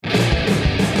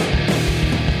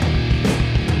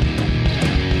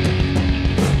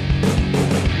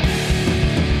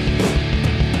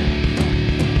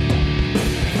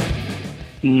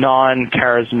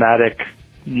non-charismatic,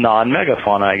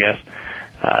 non-megafauna, I guess.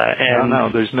 No,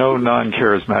 there's no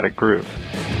non-charismatic group.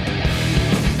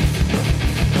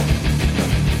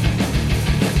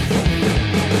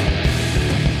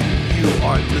 You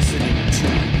are listening to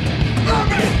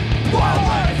Urban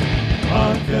Wildlife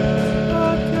Podcast.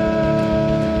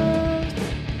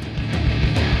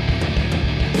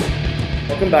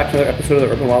 Welcome back to another episode of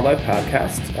the Urban Wildlife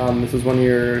Podcast. This is one of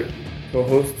your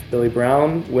co-hosts, Billy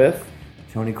Brown, with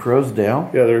Tony Crosdale,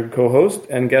 the other co-host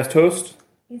and guest host,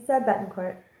 Issa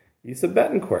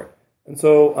Betancourt. And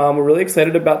so we're really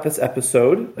excited about this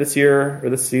episode. This year, or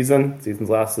this season's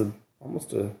lasted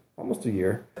almost a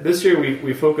year. This year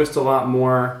we focused a lot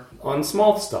more on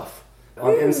small stuff,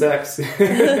 on insects,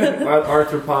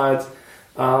 arthropods.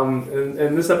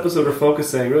 In this episode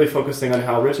we're really focusing on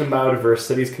how rich and biodiverse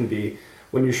cities can be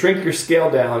when you shrink your scale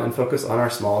down and focus on our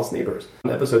smallest neighbors.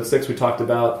 In episode 6 we talked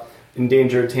about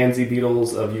endangered tansy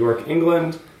beetles of York,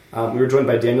 England. We were joined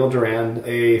by Daniel Durand,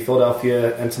 a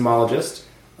Philadelphia entomologist.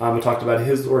 We talked about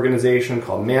his organization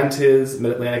called MANTIS,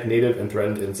 Mid-Atlantic Native and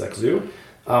Threatened Insect Zoo.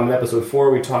 In episode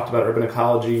 4, we talked about urban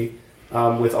ecology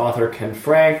with author Ken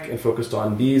Frank and focused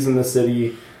on bees in the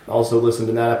city. Also listened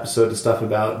in that episode to stuff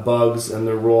about bugs and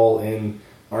their role in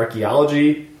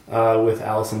archaeology with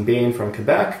Alison Bain from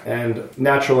Quebec. And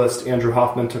naturalist Andrew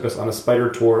Hoffman took us on a spider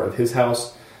tour of his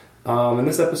house. In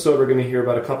this episode, we're going to hear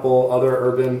about a couple other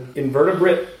urban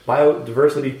invertebrate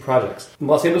biodiversity projects. In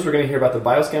Los Angeles, we're going to hear about the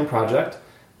Bioscan Project,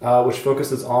 which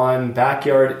focuses on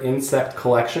backyard insect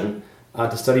collection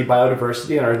to study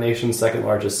biodiversity in our nation's second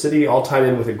largest city, all tied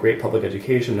in with a great public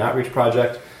education and outreach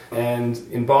project. And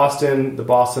in Boston, the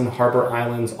Boston Harbor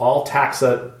Islands All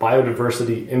Taxa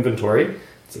Biodiversity Inventory,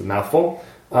 it's a mouthful,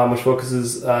 which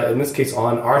focuses, in this case,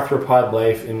 on arthropod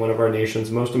life in one of our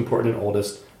nation's most important and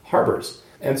oldest harbors.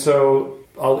 And so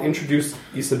I'll introduce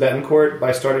Issa Betancourt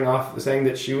by starting off saying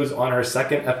that she was on our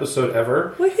second episode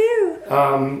ever.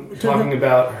 Woohoo! Talking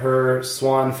about her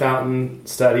Swan Fountain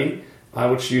study,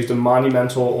 which used a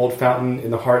monumental old fountain in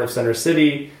the heart of Center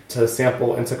City to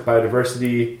sample insect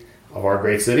biodiversity of our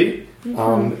great city.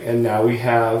 Mm-hmm. And now we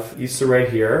have Issa right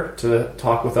here to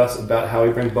talk with us about how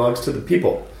we bring bugs to the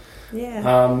people.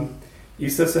 Yeah.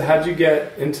 Issa, so how'd you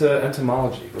get into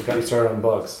entomology? What got you started on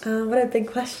bugs? What a big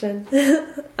question.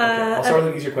 I'll start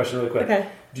with an easier question really quick. Okay.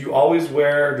 Do you always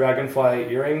wear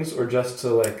dragonfly earrings or just to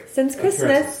like... Since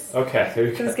Christmas. Okay, there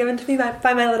you go. It was given to me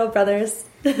by my little brothers.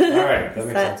 All right, that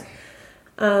makes sense.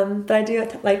 But I do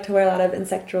like to wear a lot of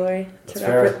insect jewelry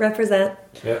to represent.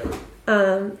 Yep.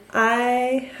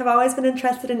 I have always been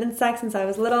interested in insects since I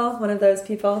was little. One of those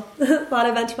people. A lot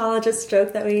of entomologists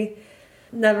joke that we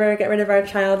never get rid of our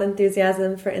child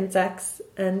enthusiasm for insects,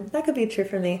 and that could be true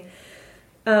for me.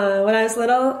 When I was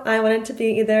little, I wanted to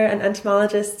be either an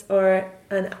entomologist or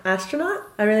an astronaut.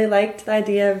 I really liked the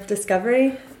idea of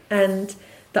discovery and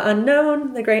the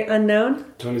unknown, the great unknown.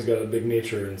 Tony's got a big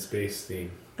nature and space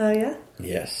theme. Oh, yeah?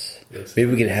 yes. Maybe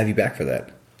we can have you back for that.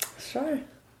 Sure.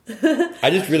 I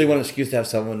just really want an excuse to have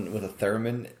someone with a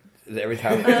theremin every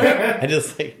time. I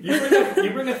just like you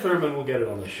bring a theremin, we'll get it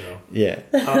on the show. Yeah.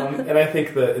 And I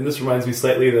think that, and this reminds me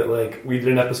slightly that like we did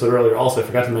an episode earlier. Also, I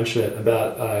forgot to mention it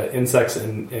about insects,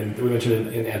 and we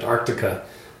mentioned in Antarctica,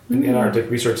 an Antarctic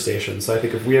research station. So I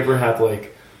think if we ever have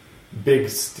like big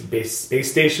space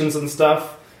stations and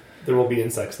stuff, there will be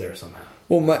insects there somehow.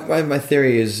 Well, my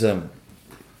theory is I'd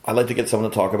like to get someone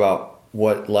to talk about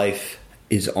what life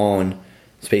is on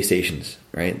space stations,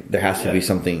 right? There has to be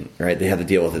something, right? They have to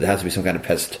deal with it. There has to be some kind of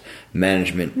pest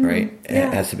management, right? Yeah.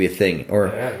 It has to be a thing. Or,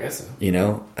 I guess so. you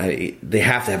know, they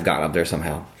have to have gotten up there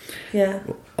somehow. Yeah.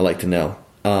 I'd like to know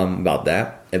about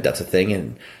that, if that's a thing.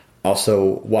 And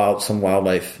also, some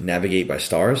wildlife navigate by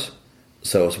stars.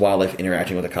 So it's wildlife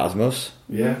interacting with the cosmos.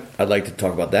 Yeah. I'd like to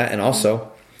talk about that. And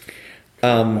also,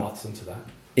 Lots into that.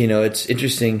 you know, it's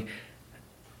interesting.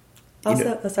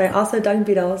 Also dung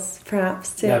beetles,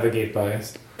 perhaps, too. Navigate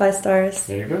By stars.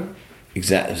 There you go.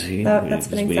 Exactly. That's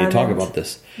been we need to talk examined. about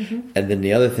this. Mm-hmm. And then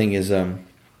the other thing is,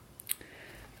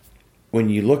 when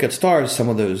you look at stars, some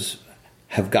of those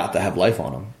have got to have life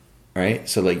on them, right?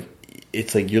 So like,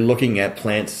 it's like you're looking at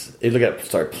planets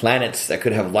that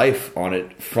could have life on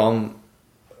it from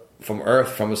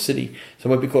Earth, from a city. So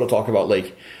it might be cool to talk about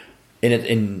like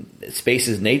in space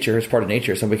is nature, it's part of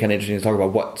nature. So it'd be kind of interesting to talk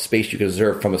about what space you could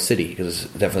observe from a city, because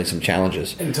there's definitely some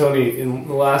challenges. And Tony, in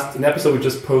an episode we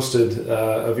just posted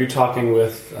of you talking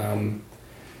with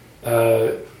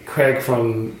Craig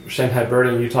from Shanghai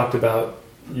Birding, you talked about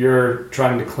you're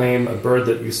trying to claim a bird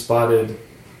that you spotted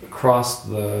across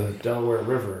the Delaware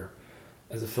River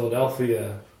as a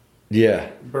Philadelphia Yeah.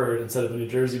 bird instead of a New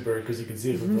Jersey bird because you can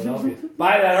see it from Philadelphia.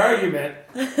 By that argument,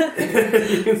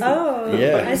 Oh,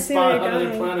 Yeah. I see where spawn on other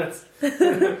you're going. planets.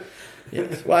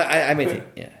 Yes. Well, I mean,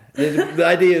 yeah. The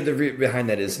idea behind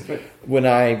that is when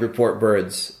I report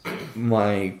birds,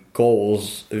 my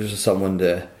goals is someone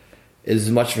to is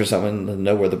as much for someone to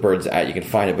know where the bird's at. You can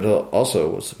find it, but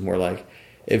also it's more like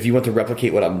if you want to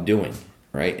replicate what I'm doing,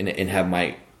 right, and have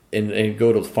my and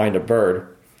go to find a bird.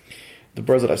 The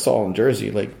birds that I saw in Jersey,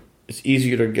 like it's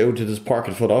easier to go to this park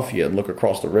in Philadelphia and look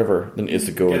across the river than it is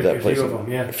to go to that place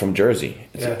from Jersey.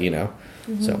 You know,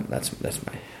 so that's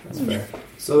my. That's fair.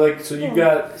 So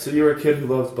you were a kid who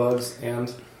loves bugs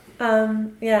and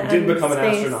yeah, you didn't and become an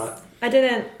space. astronaut. I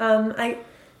didn't.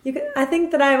 I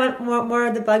think that I went more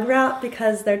of the bug route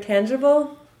because they're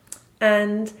tangible,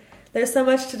 and there's so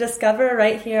much to discover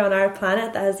right here on our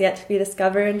planet that has yet to be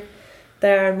discovered.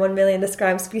 There are 1 million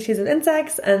described species of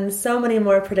insects, and so many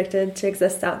more predicted to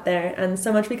exist out there, and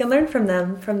so much we can learn from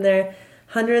them, from their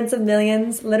hundreds of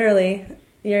millions, literally,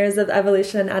 years of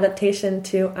evolution and adaptation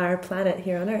to our planet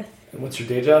here on Earth. And what's your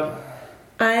day job?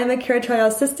 I am a curatorial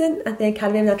assistant at the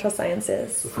Academy of Natural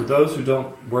Sciences. So for those who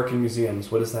don't work in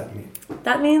museums, what does that mean?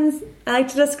 That means I like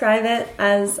to describe it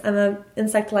as I'm an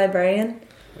insect librarian.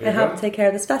 I help take care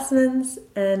of the specimens,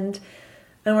 and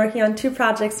I'm working on 2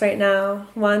 projects right now.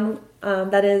 One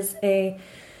that is a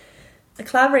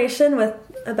collaboration with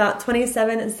about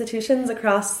 27 institutions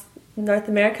across North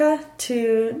America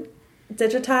to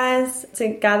digitize, to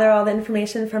gather all the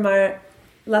information from our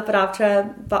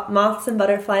Lepidoptera moths and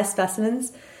butterfly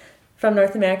specimens from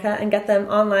North America and get them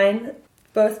online,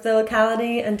 both the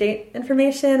locality and date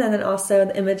information, and then also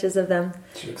the images of them.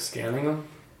 So you're scanning them?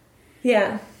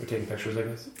 Yeah. Or taking pictures, I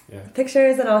guess? Yeah.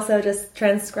 Pictures and also just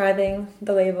transcribing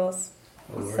the labels.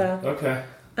 Oh, So, okay.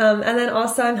 and then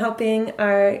also I'm helping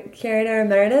our curator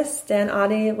emeritus, Dan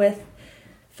Audie, with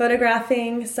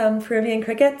photographing some Peruvian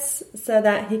crickets so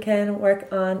that he can work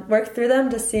through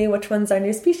them to see which ones are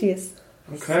new species.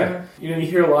 Okay. So, you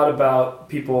hear a lot about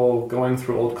people going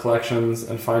through old collections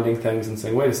and finding things and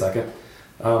saying, wait a second,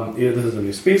 either this is a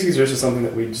new species or this is something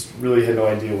that we just really had no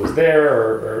idea was there,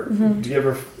 or do you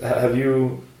ever, have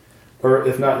you, or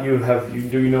if not you,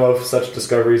 do you know of such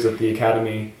discoveries at the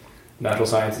Academy of Natural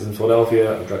Sciences in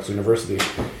Philadelphia, at Drexel University,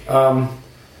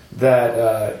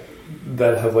 that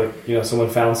have, like, someone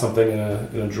found something in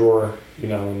a drawer,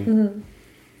 and...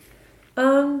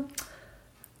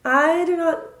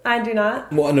 I do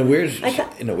not. Well, in a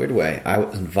weird way, I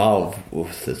was involved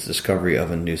with the discovery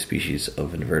of a new species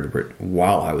of invertebrate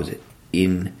while I was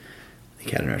in the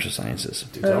Academy of Natural Sciences.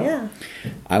 Yeah.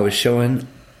 I was showing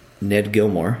Ned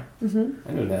Gilmore. Mm-hmm.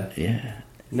 I know that. Yeah.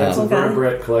 Ned's a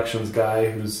vertebrate collections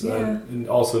guy who's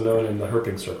also known in the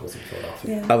herping circles in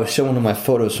Philadelphia. Yeah. I was showing him my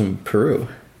photos from Peru,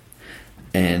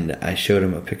 and I showed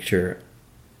him a picture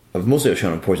of, mostly I was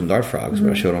showing him poison dart frogs,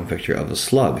 but I showed him a picture of a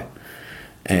slug.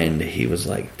 And he was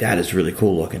like, that is really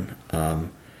cool looking.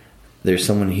 There's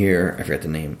someone here, I forgot the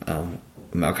name, a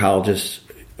mycologist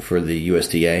for the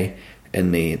USDA,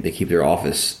 and they keep their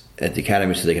office at the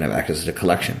academy so they can have access to the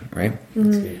collection, right?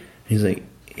 Mm-hmm. He's like,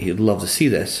 he'd love to see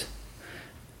this.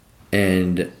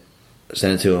 And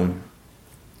sent it to him.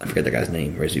 I forget the guy's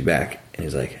name, raised me back. And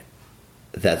he's like,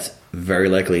 that's very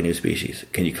likely a new species.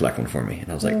 Can you collect one for me? And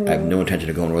I was like, I have no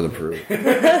intention of going to northern Peru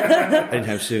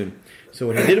anytime soon. So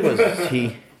what he did was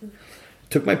he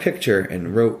took my picture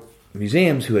and wrote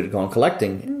museums who had gone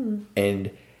collecting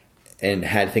and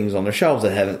had things on their shelves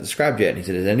that haven't described yet. And he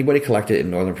said, has anybody collected in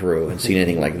northern Peru and seen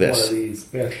anything like this? One of these.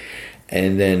 Yeah.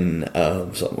 And then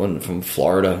someone from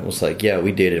Florida was like, yeah,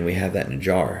 we did, and we have that in a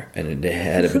jar. And it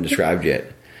hadn't been described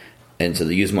yet. And so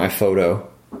they used my photo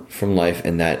from life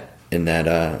in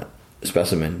that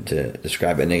specimen to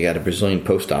describe it. And they got a Brazilian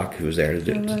postdoc who was there to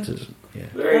do it. Yeah.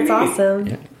 That's awesome.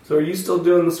 Yeah. So are you still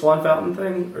doing the Swan Fountain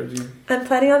thing? Or do you... I'm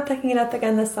planning on picking it up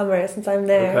again this summer since I'm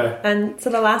there. Okay. And so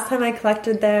the last time I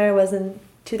collected there was in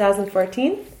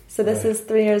 2014. So this is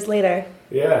 3 years later.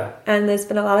 Yeah. And there's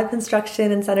been a lot of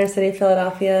construction in Center City,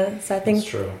 Philadelphia. So I think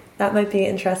that might be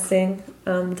interesting.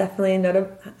 Definitely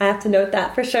I have to note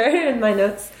that for sure in my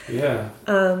notes. Yeah.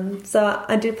 So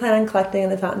I do plan on collecting in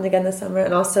the fountain again this summer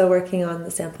and also working on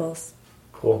the samples.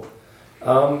 Cool.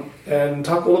 And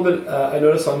talk a little bit, I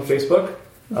noticed on Facebook,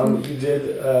 you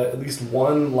did at least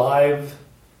one live,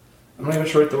 I'm not even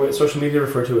sure what the way social media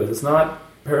refer to it. It's not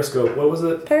Periscope. What was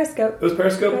it? Periscope. It was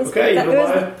Periscope? Okay, you did a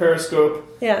live Periscope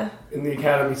in the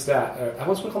Academy stat. I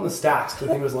always want to call them the stacks because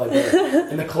I think it was like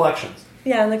in the collections.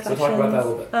 Yeah, in the collections. So talk about that a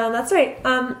little bit. That's right.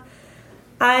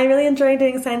 I really enjoy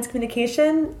doing science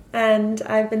communication, and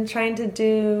I've been trying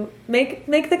to make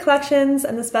the collections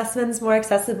and the specimens more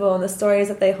accessible and the stories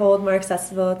that they hold more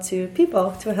accessible to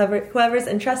people, to whoever's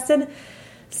interested.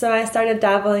 So I started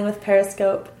dabbling with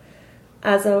Periscope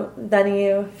as a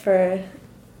venue for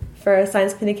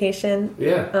science communication.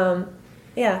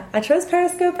 Yeah. I chose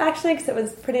Periscope actually because it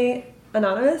was pretty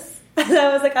anonymous. And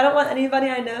I was like, I don't want anybody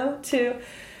I know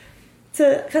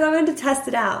because I wanted to test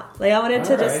it out. Like, I wanted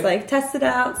to just test it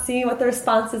out, see what the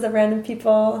responses of random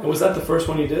people. Was that the first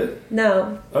one you did?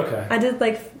 No. Okay. I did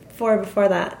 4 before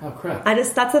that. Oh, crap.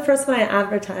 That's the first one I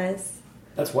advertised.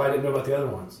 That's why I didn't know about the other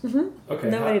ones. Mm-hmm. Okay.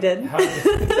 Nobody did.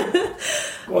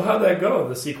 Well, how'd that go,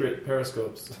 the secret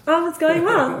Periscopes? It's going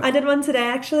well. I did one today,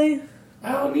 actually.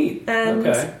 Oh, neat. And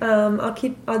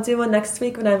okay. I'll do one next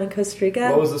week when I'm in Costa Rica.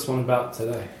 What was this one about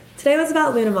today? Today was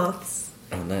about Luna moths.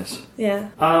 Oh, nice. Yeah.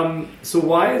 So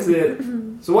why is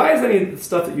any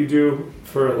stuff that you do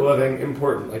for a living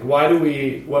important? Like, why do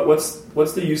we?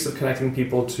 What's the use of connecting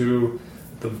people to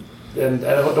the? And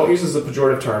I don't use this as a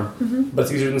pejorative term, but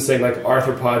it's easier than saying like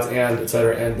arthropods and et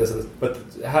cetera and this. But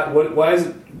why is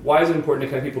it important to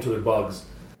connect people to their bugs?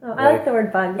 Oh, I like the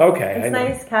word bugs. Okay, it's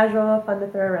nice, casual, fun to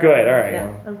throw around. Good, all right.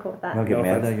 Yeah, I'm cool with that. Don't get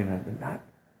mad.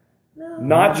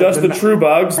 Not just the true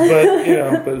bugs, but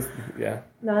yeah.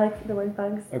 No, I like the word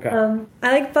bugs. Okay.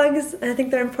 I like bugs, and I think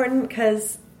they're important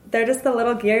because they're just the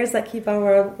little gears that keep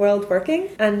our world working,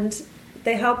 and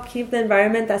they help keep the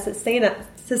environment that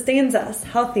sustains us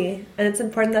healthy, and it's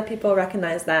important that people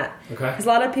recognize that. Okay. Because a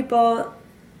lot of people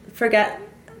forget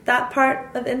that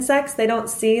part of insects. They don't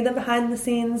see the behind the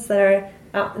scenes that are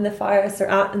out in the forest or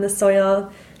out in the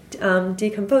soil,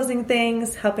 decomposing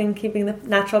things, keeping the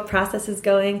natural processes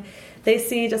going. They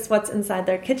see just what's inside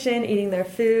their kitchen, eating their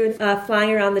food, flying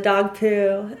around the dog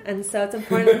poo, and so it's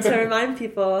important to remind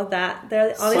people that there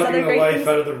are all these other great things. Sucking the life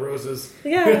out of the roses.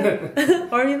 Yeah,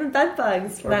 or even bed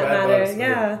bugs for that matter. Bugs.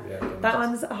 Yeah, that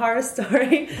one's a horror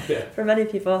story for many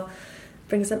people.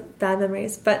 Brings up bad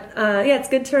memories, but it's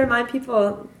good to remind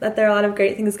people that there are a lot of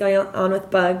great things going on with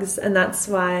bugs, and that's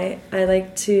why I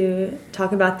like to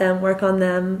talk about them, work on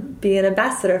them, be an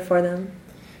ambassador for them.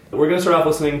 We're going to start off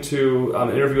listening to an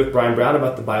interview with Brian Brown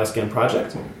about the Bioscan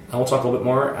project, and we'll talk a little bit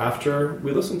more after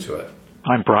we listen to it.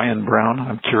 I'm Brian Brown.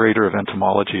 I'm curator of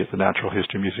entomology at the Natural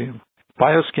History Museum.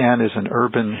 Bioscan is an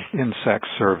urban insect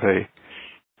survey,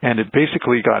 and it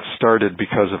basically got started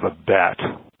because of a bet.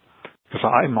 Because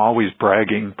I'm always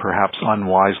bragging, perhaps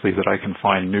unwisely, that I can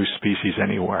find new species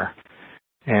anywhere.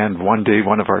 And one day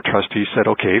one of our trustees said,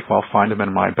 okay, well, find them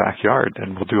in my backyard,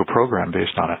 and we'll do a program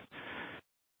based on it.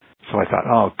 So I thought,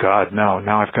 oh, God, no,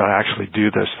 now I've got to actually do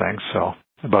this thing. So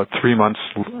about 3 months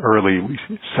early, we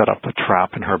set up a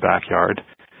trap in her backyard.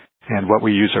 And what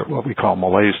we use are what we call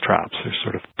malaise traps. They're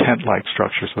sort of tent-like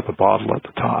structures with a bottle at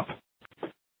the top.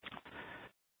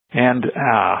 And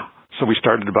so we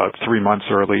started about 3 months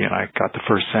early, and I got the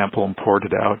first sample and poured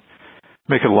it out.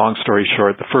 Make a long story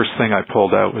short, the first thing I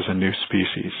pulled out was a new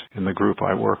species in the group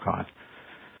I work on.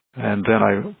 And then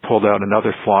I pulled out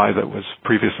another fly that was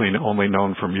previously only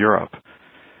known from Europe.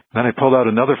 Then I pulled out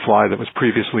another fly that was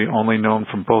previously only known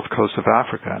from both coasts of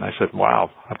Africa. And I said, wow,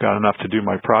 I've got enough to do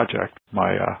my project,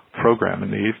 my program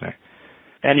in the evening.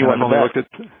 And you won the bet.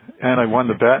 And I won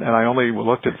the bet, and I only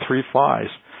looked at 3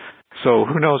 flies. So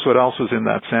who knows what else was in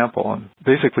that sample. And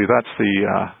basically that's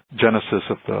the genesis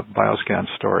of the Bioscan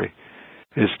story,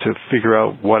 is to figure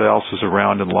out what else is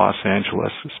around in Los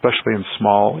Angeles, especially in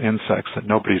small insects that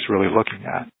nobody's really looking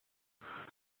at.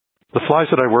 The flies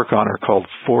that I work on are called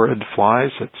phorid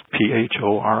flies. It's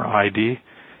P-H-O-R-I-D.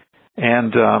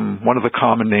 And one of the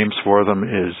common names for them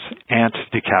is ant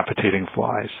decapitating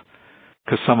flies,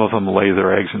 because some of them lay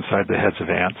their eggs inside the heads of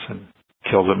ants and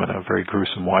kill them in a very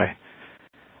gruesome way.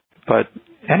 But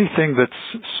anything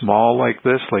that's small like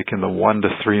this, like in the 1 to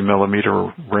 3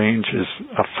 millimeter range, is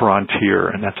a frontier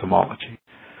in entomology.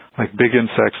 Like big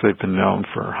insects, they've been known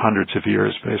for hundreds of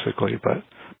years, basically, but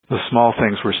the small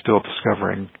things we're still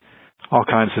discovering all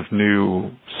kinds of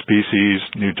new species,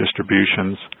 new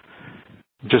distributions,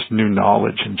 just new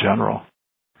knowledge in general.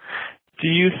 Do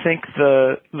you think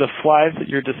the flies that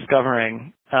you're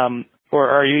discovering, or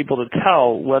are you able to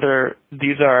tell whether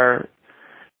these are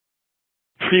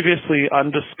previously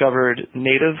undiscovered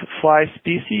native fly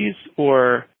species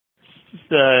or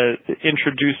the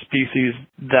introduced species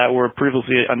that were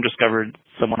previously undiscovered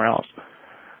somewhere else?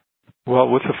 Well,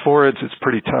 with the phorids, it's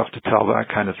pretty tough to tell that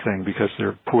kind of thing because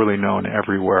they're poorly known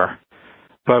everywhere.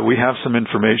 But we have some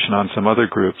information on some other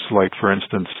groups, like, for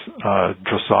instance,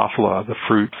 Drosophila, the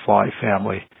fruit fly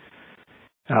family.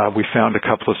 We found a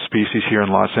couple of species here in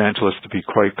Los Angeles to be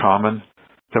quite common,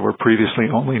 that were previously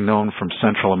only known from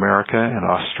Central America and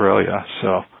Australia.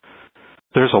 So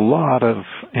there's a lot of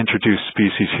introduced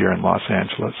species here in Los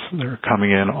Angeles. They're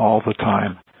coming in all the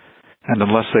time. And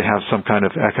unless they have some kind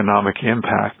of economic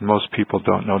impact, most people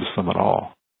don't notice them at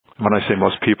all. When I say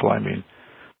most people, I mean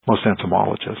most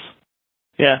entomologists.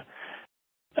 Yeah.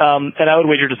 And I would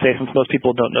wager to say, since most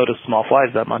people don't notice small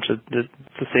flies that much, it's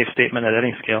a safe statement at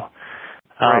any scale.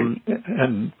 Right.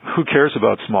 And who cares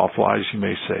about small flies, you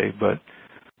may say, but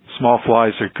small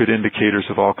flies are good indicators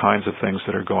of all kinds of things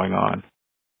that are going on.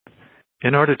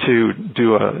 In order to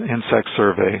do an insect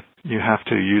survey, you have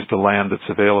to use the land that's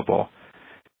available.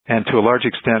 And to a large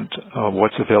extent,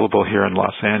 what's available here in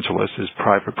Los Angeles is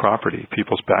private property,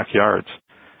 people's backyards.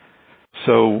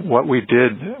 So what we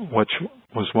did, which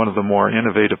was one of the more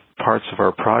innovative parts of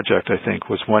our project, I think,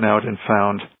 was went out and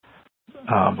found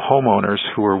homeowners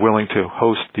who were willing to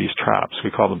host these traps.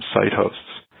 We call them site hosts.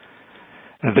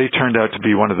 And they turned out to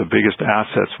be one of the biggest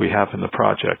assets we have in the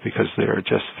project because they are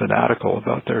just fanatical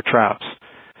about their traps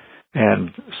and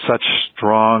such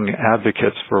strong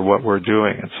advocates for what we're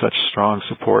doing and such strong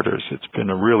supporters. It's been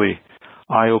a really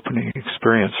eye-opening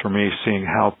experience for me seeing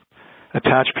how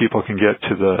attached people can get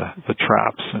to the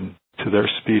traps and to their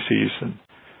species and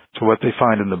to what they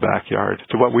find in the backyard,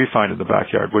 to what we find in the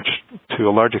backyard, which to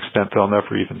a large extent they'll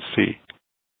never even see.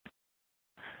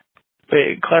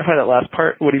 Wait, clarify that last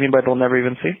part. What do you mean by they'll never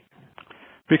even see?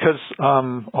 Because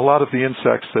a lot of the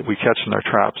insects that we catch in our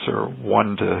traps are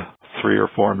 1 to 3 or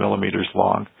 4 millimeters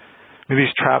long. I mean,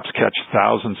 these traps catch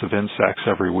thousands of insects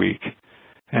every week,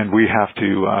 and we have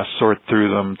to sort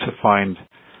through them to find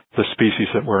the species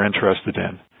that we're interested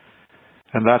in.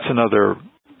 And that's another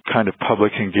kind of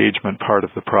public engagement part of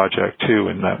the project, too,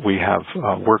 in that we have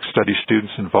work study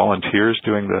students and volunteers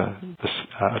doing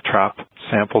the trap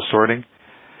sample sorting.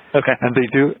 Okay. And they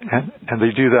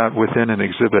do that within an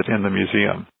exhibit in the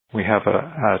museum. We have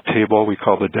a table we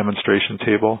call the demonstration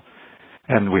table,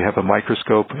 and we have a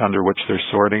microscope under which they're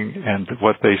sorting, and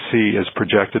what they see is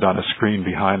projected on a screen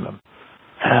behind them.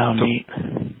 How so neat.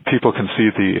 People can see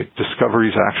the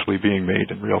discoveries actually being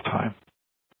made in real time.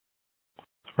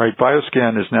 Right,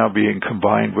 BioScan is now being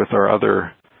combined with our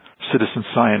other citizen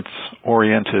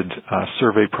science-oriented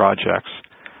survey projects.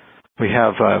 We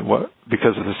have,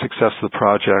 because of the success of the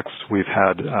projects, we've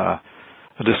had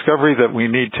a discovery that we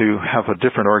need to have a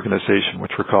different organization,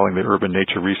 which we're calling the Urban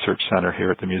Nature Research Center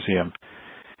here at the museum.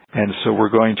 And so we're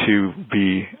going to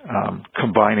be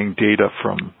combining data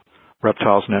from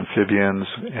reptiles and amphibians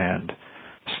and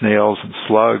snails and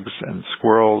slugs and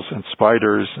squirrels and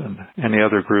spiders and any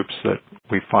other groups that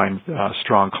we find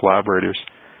strong collaborators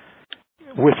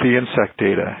with the insect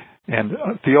data. And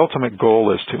the ultimate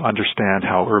goal is to understand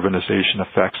how urbanization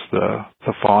affects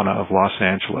the fauna of Los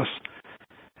Angeles,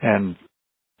 and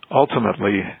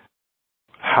ultimately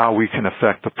how we can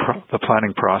affect the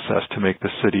planning process to make the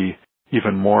city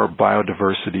even more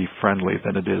biodiversity friendly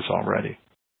than it is already.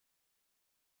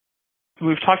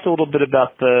 We've talked a little bit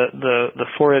about the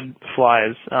phorid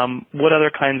flies. What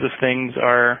other kinds of things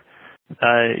are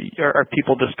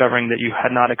people discovering that you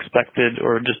had not expected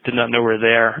or just did not know were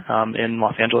there in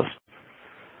Los Angeles?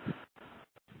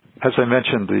 As I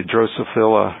mentioned, the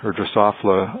Drosophila or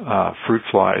Drosophila fruit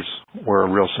flies were a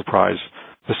real surprise.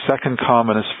 The second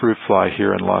commonest fruit fly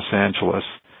here in Los Angeles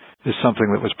is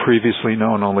something that was previously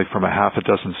known only from a half a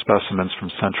dozen specimens from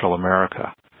Central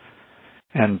America.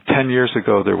 And 10 years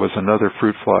ago, there was another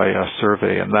fruit fly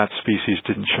survey, and that species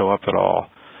didn't show up at all.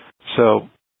 So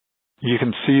you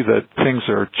can see that things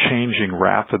are changing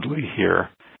rapidly here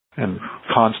and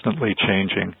constantly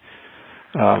changing.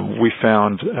 We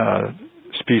found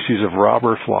species of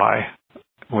robber fly,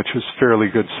 which was fairly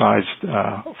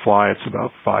good-sized fly. It's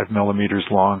about 5 millimeters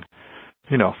long.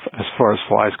 You know, as far as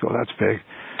flies go, that's big.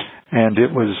 And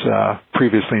it was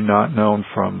previously not known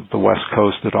from the West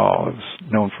Coast at all. It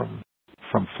was known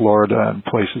from Florida and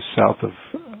places south of,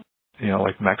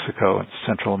 like Mexico and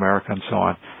Central America and so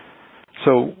on.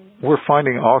 So we're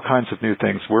finding all kinds of new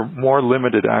things. We're more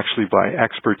limited actually by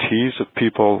expertise of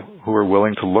people who are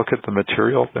willing to look at the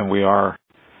material than we are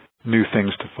new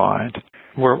things to find.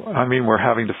 We're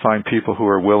having to find people who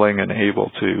are willing and able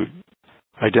to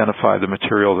identify the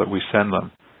material that we send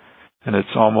them. And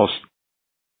it's almost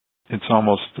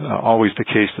always the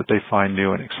case that they find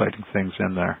new and exciting things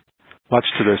in there, much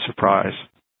to their surprise.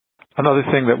 Another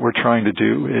thing that we're trying to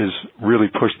do is really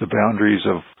push the boundaries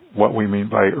of what we mean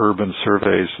by urban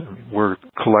surveys. We're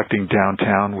collecting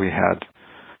downtown. We had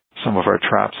some of our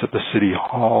traps at the City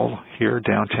Hall here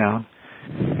downtown.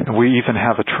 And we even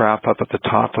have a trap up at the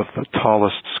top of the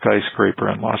tallest skyscraper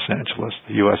in Los Angeles,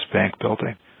 the U.S. Bank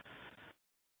building.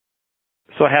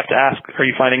 So So I have to ask, are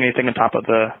you finding anything on top of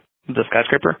the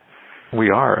skyscraper?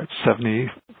 We are at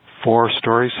 74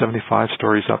 stories, 75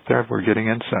 stories up there. We're getting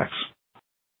insects.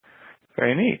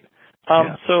 Very neat.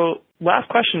 Yeah. So last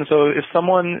question. So if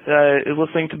someone is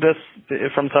listening to this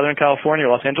from Southern California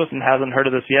or Los Angeles and hasn't heard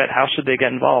of this yet, how should they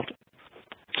get involved?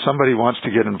 Somebody wants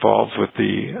to get involved with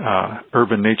the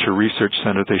Urban Nature Research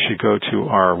Center, they should go to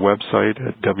our website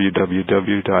at www.nhm.org,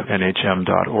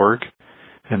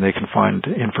 and they can find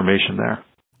information there.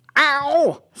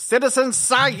 Ow! Citizen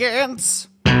science!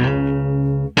 I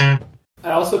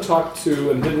also talked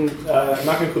to, and I'm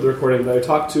not going to include the recording, but I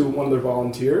talked to one of their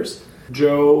volunteers,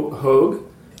 Joe Hogue,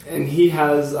 and he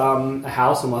has a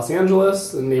house in Los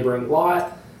Angeles, a neighboring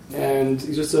lot, and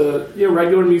he's just a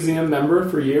regular museum member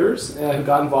for years, who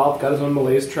got involved, got his own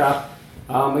malaise trap.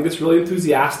 I guess really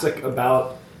enthusiastic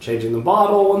about changing the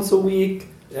bottle once a week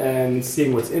and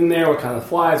seeing what's in there, what kind of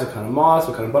flies, what kind of moths,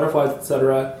 what kind of butterflies,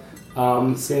 etc.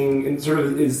 Seeing, and sort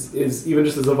of is even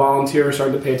just as a volunteer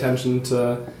starting to pay attention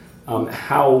to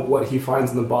how what he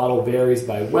finds in the bottle varies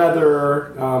by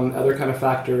weather, other kind of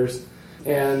factors.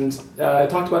 And I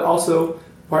talked about also,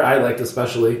 part I liked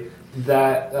especially,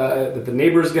 that the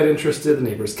neighbors get interested, the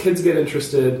neighbors' kids get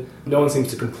interested. No one seems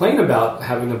to complain about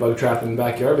having a bug trap in the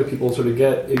backyard, but people sort of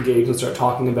get engaged and start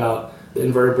talking about the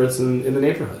invertebrates in the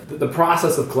neighborhood. The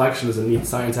process of collection is a neat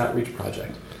science outreach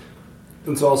project.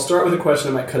 And so I'll start with a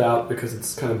question I might cut out because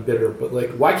it's kind of bitter, but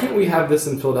why can't we have this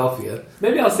in Philadelphia?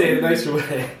 Maybe I'll say it in a nicer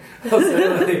way. I'll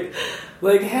say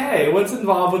hey, what's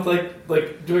involved with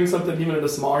like doing something even at a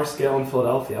smaller scale in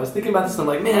Philadelphia? I was thinking about this and I'm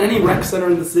like, man, any rec center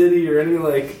in the city or any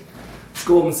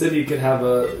school in the city could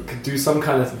do some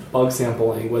kind of bug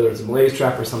sampling, whether it's a malaise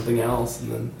trap or something else.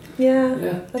 And then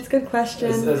that's a good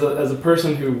question. As a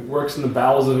person who works in the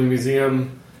bowels of a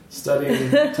museum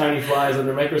studying tiny flies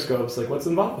under microscopes, what's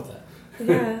involved with that?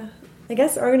 Yeah, I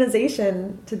guess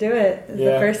organization to do it is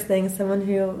the first thing. Someone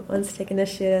who wants to take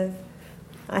initiative.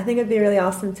 I think it'd be really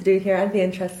awesome to do here. I'd be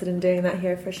interested in doing that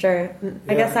here for sure.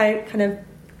 I guess I kind of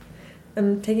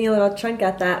am taking a little chunk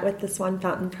at that with the Swan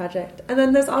Fountain project. And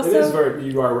then there's also... It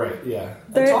is you are right, yeah.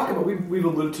 We've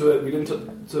alluded to it. We didn't...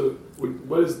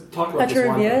 talk about this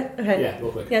one. Review it? Okay. Yeah,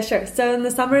 real quick. Yeah, sure. So in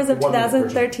the summers of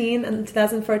 2013 and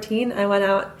 2014, I went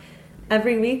out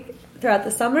every week throughout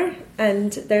the summer,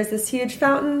 and there's this huge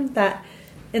fountain that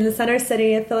in the center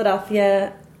city of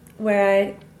Philadelphia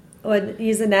where I would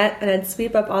use a net and I'd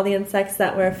sweep up all the insects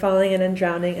that were falling in and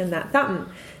drowning in that fountain.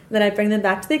 Then I'd bring them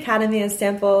back to the academy as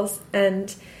samples,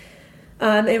 and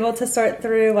I'm able to sort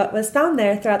through what was found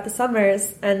there throughout the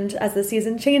summers, and as the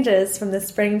season changes from the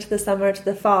spring to the summer to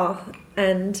the fall.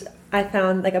 And I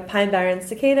found a pine barren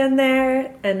cicada in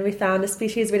there, and we found a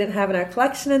species we didn't have in our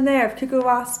collection in there of cuckoo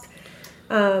wasp.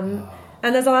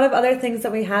 And there's a lot of other things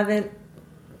that we haven't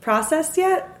processed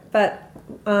yet, but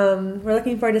we're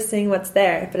looking forward to seeing what's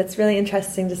there. But it's really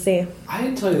interesting to see. I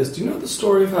didn't tell you this. Do you know the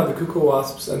story of how the cuckoo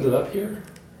wasps ended up here?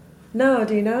 No,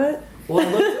 do you know it? Well,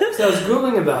 I was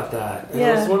Googling about that. And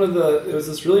it was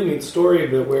this really neat story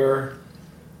where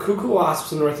cuckoo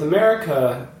wasps in North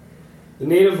America, the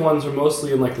native ones are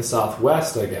mostly in the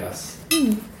Southwest, I guess.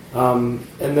 And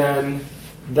then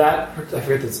I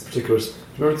forget this particular.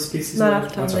 Do you remember the species? Not off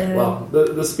the top of my head. Well,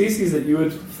 the species that you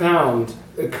had found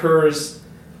occurs.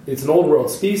 It's an old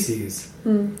world species,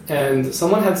 and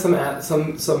someone had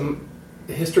some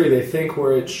history. They think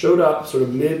where it showed up sort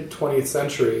of mid 20th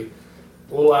century,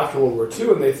 a little after World War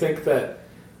II, and they think that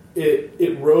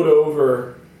it rode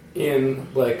over in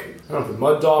I don't know if a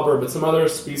mud dauber, but some other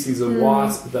species of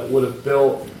wasp that would have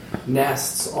built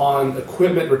nests on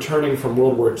equipment returning from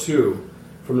World War II,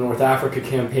 from the North Africa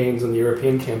campaigns and the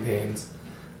European campaigns.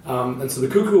 And so the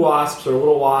cuckoo wasps are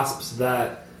little wasps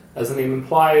that, as the name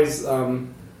implies,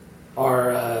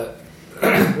 are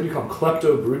what do you call them?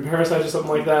 Klepto brood parasites or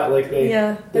something like that.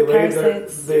 They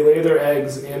lay their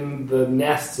eggs in the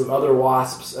nests of other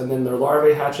wasps, and then their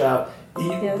larvae hatch out,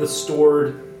 eat the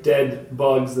stored dead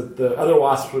bugs that the other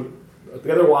wasp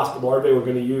larvae were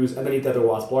going to use, and then eat the other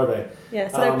wasp larvae. Yeah,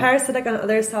 so they're parasitic on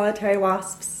other solitary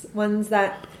wasps. Ones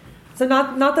that, so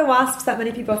not the wasps that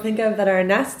many people think of that are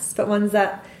nests, but ones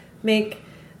that make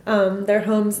their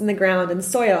homes in the ground and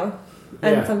soil.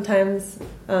 And sometimes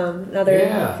in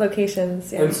other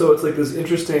locations. Yeah. And so it's this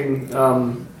interesting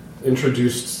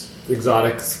introduced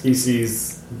exotic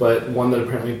species, but one that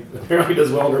apparently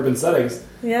does well in urban settings.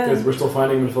 Yeah. Because we're still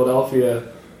finding them in Philadelphia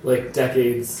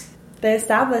decades. They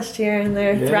established here and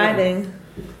they're thriving.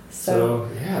 So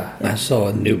I saw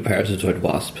a new parasitoid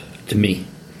wasp to me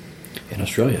in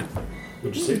Australia.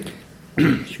 What'd you see?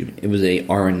 Excuse me. It was a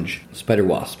orange spider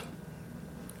wasp.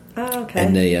 Oh, okay.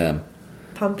 And they...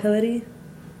 Pompilidae?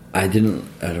 I don't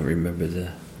remember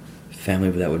the family,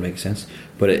 but that would make sense.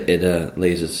 But it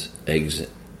lays its eggs.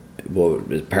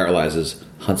 Well, it paralyzes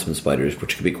huntsman spiders,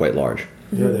 which could be quite large.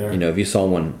 Yeah, they are. You know, if you saw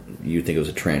one, you'd think it was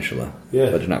a tarantula. Yeah.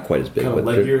 But they're not quite as big. Kind of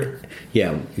But leggier.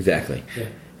 yeah, exactly. Yeah.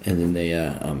 And then they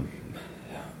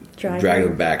drag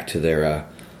them back to their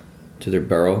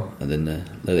burrow, and then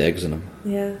lay the eggs in them.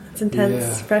 Yeah, it's intense.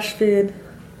 Yeah. Fresh food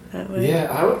that way.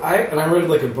 Yeah, I read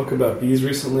like a book about bees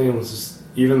recently, and was just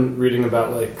even reading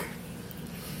about like,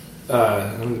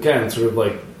 again, sort of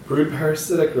like brood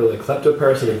parasitic or like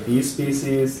kleptoparasitic bee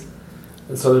species,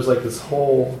 and so there's like this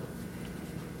whole.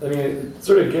 I mean, it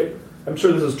sort of I'm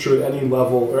sure this is true at any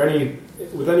level or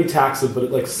with any taxa, but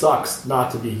it like sucks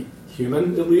not to be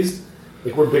human at least.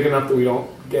 Like we're big enough that we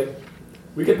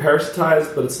get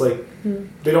parasitized, but it's like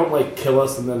they don't like kill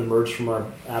us and then emerge from our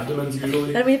abdomens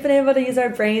usually. And we've been able to use our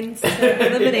brains to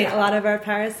eliminate a lot of our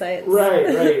parasites. Right.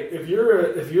 If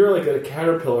you're like a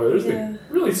caterpillar, there's a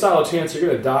really solid chance you're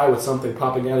going to die with something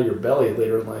popping out of your belly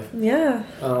later in life. Yeah.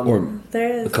 Or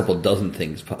there is a couple dozen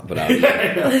things pop out.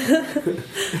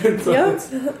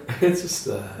 It's just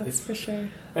that's for sure.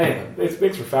 Anyway, it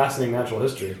makes for fascinating natural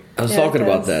history. I was talking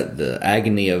about that, the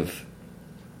agony of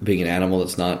being an animal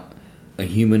that's not a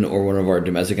human or one of our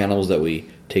domestic animals that we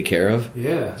take care of.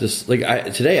 Yeah. Just like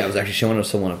today, I was actually showing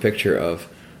someone a picture of.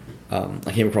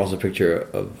 I came across a picture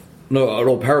of an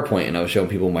old PowerPoint, and I was showing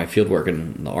people my field work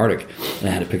in the Arctic, and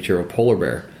I had a picture of a polar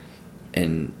bear,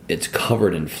 and it's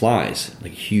covered in flies,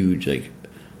 like huge, like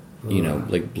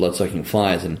like blood-sucking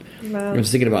flies, and I was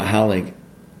thinking about how like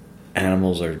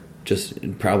animals are just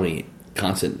in probably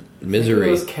constant misery.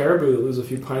 Those caribou that lose a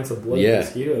few pints of blood to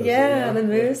mosquitoes. Yeah, the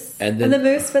moose. And the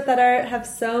moose that have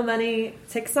so many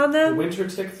ticks on them. The winter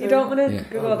tick thing? You don't want to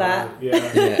Google that. Yeah.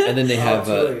 And then they have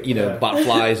bot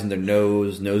flies in their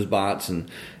nose bots, and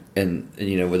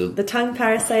with the tongue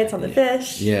parasites on the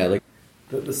fish. Yeah, like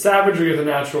the savagery of the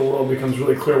natural world becomes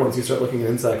really clear once you start looking at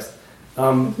insects.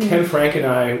 Ken Frank and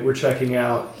I were checking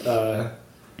out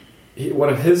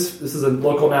this is a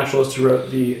local naturalist who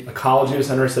wrote the Ecology of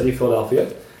Center City,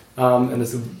 Philadelphia, and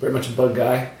is very much a bug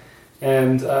guy.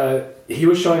 And he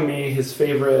was showing me his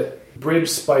favorite bridge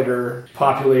spider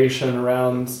population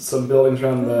around some buildings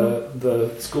around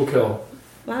the Schuylkill.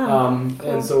 Wow. Cool.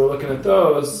 And so we're looking at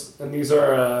those, and these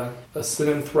are a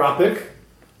synanthropic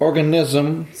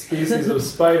organism species of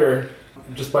spider,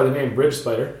 just by the name bridge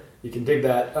spider. You can dig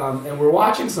that. And we're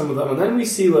watching some of them, and then we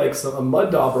see like a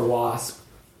mud dauber wasp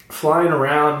flying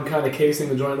around, kind of casing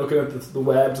the joint, looking at the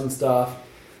webs and stuff.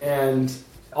 And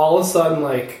all of a sudden,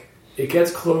 like, it gets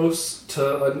close to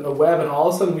a web, and all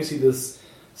of a sudden we see this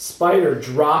spider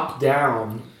drop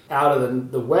down out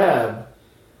of the web.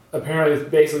 Apparently,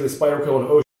 basically, the spider would go,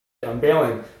 "Oh, I'm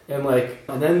bailing," and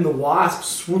then the wasp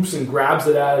swoops and grabs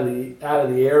it out of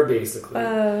the air, basically.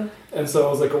 And so it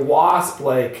was like a wasp,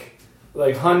 like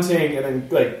hunting and then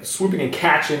like swooping and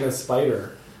catching a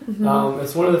spider. Mm-hmm.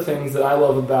 It's one of the things that I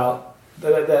love about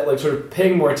that like sort of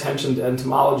paying more attention to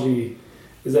entomology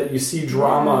is that you see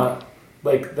drama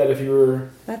like that. If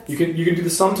you can do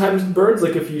this sometimes in birds,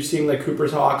 like if you're seeing like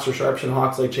Cooper's hawks or sharp-shinned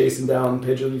hawks like chasing down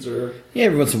pigeons or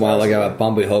every once in a while like I got a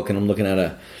Bombay hook and I'm looking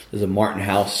at there's a martin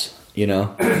house, and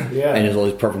there's all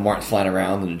these purple martins flying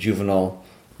around, and a juvenile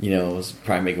was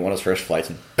probably making one of his first flights,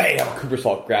 and bam, Cooper's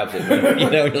hawk grabs it.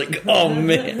 You're like, oh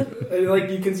man, and, like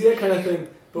you can see that kind of thing.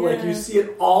 But like you see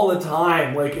it all the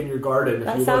time, like in your garden.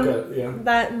 If you look at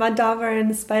that mud dauber and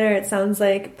the spider, it sounds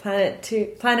like Planet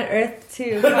Earth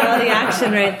 2 quality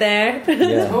action right there.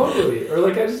 Yeah, totally. Or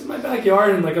like I just in my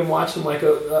backyard and like I'm watching like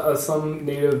some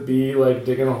native bee like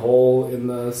digging a hole in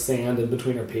the sand in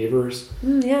between her pavers.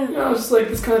 It's just like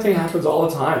this kind of thing happens all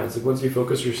the time. It's like once you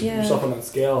focus yourself on that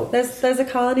scale. There's a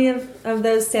colony of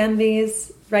those sand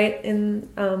bees right in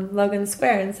Logan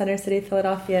Square in Center City,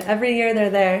 Philadelphia. Every year they're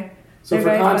there. So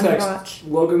for context,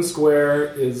 Logan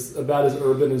Square is about as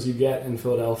urban as you get in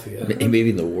Philadelphia. Maybe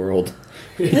in the world.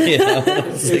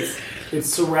 It's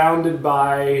surrounded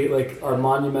by like our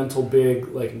monumental big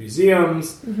like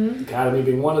museums, the Academy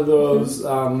being one of those,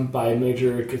 by a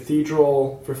major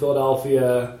cathedral for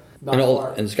Philadelphia.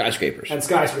 And skyscrapers. And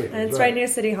it's right near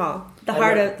City Hall, the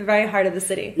very heart of the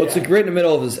city. Well, it's like right in the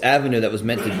middle of this avenue that was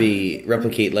meant to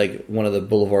replicate like one of the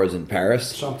boulevards in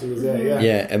Paris. Champs-Élysées,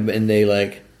 yeah, and they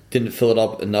like didn't fill it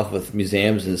up enough with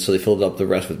museums, and so they filled up the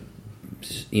rest with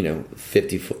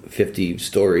 50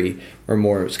 story or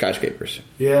more skyscrapers.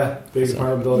 Yeah, big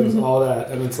apartment buildings, all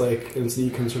that, and so you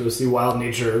can sort of see wild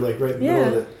nature like right in the middle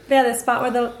of it. Yeah, the spot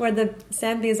where the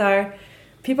sand bees are.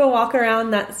 People walk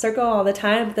around that circle all the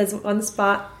time, but there's one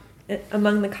spot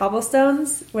among the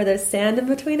cobblestones where there's sand in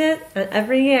between it. And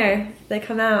every year they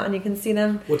come out and you can see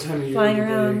them flying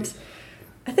around.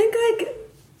 I think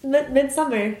like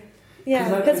midsummer.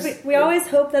 Yeah, because we always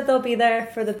hope that they'll be there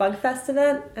for the Bug Fest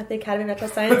event at the Academy of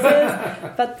Natural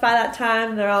Sciences. But by that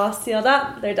time, they're all sealed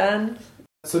up. They're done.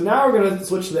 So now we're going to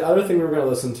switch to the other thing we're going to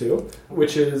listen to,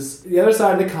 which is the other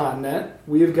side of the continent.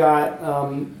 We've got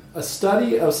a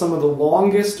study of some of the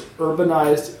longest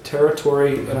urbanized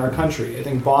territory in our country. I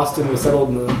think Boston was settled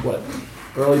in the,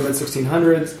 early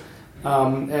mid-1600s,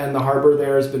 and the harbor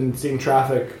there has been seeing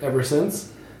traffic ever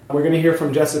since. We're going to hear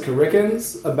from Jessica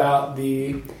Rickens about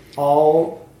the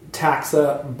all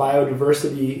taxa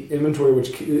biodiversity inventory,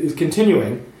 which is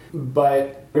continuing,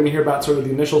 but we're going to hear about sort of the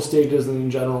initial stages and in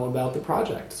general about the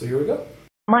project. So here we go.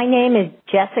 My name is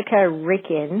Jessica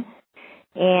Rickens,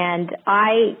 and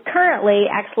I currently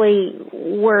actually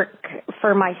work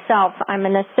for myself. I'm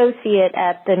an associate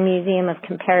at the Museum of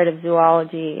Comparative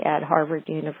Zoology at Harvard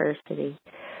University.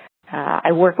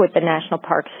 I work with the National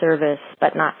Park Service,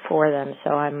 but not for them,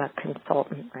 so I'm a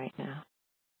consultant right now.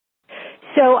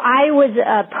 So I was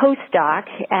a postdoc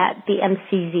at the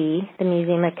MCZ, the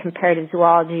Museum of Comparative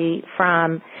Zoology,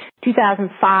 from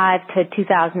 2005 to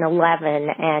 2011,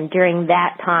 and during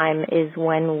that time is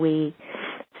when we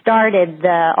started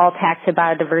the All Taxa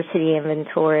Biodiversity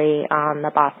Inventory on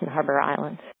the Boston Harbor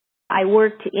Islands. I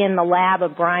worked in the lab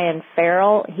of Brian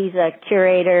Farrell. He's a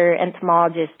curator,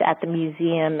 entomologist at the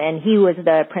museum, and he was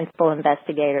the principal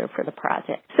investigator for the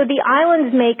project. So the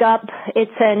islands make up,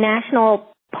 it's a national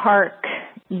park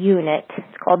unit.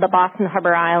 It's called the Boston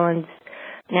Harbor Islands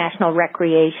National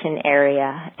Recreation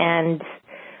Area. And,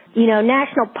 you know,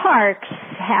 national parks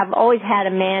have always had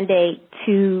a mandate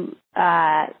to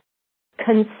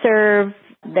conserve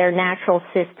their natural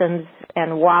systems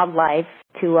and wildlife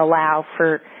to allow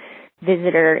for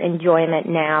visitor enjoyment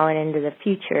now and into the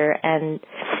future. And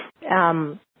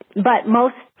but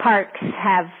most parks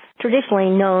have traditionally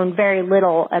known very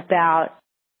little about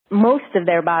most of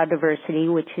their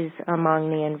biodiversity, which is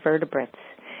among the invertebrates.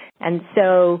 And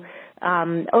so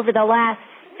over the last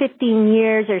 15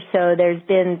 years or so, there's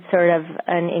been sort of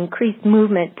an increased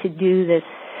movement to do this,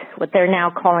 what they're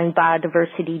now calling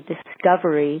biodiversity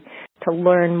discovery, to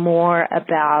learn more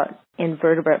about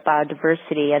invertebrate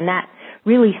biodiversity. And that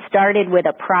really started with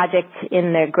a project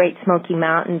in the Great Smoky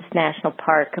Mountains National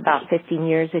Park about 15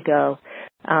 years ago,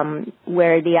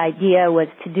 where the idea was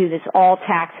to do this all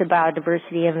taxa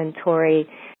biodiversity inventory,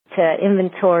 to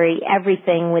inventory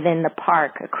everything within the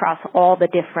park across all the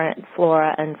different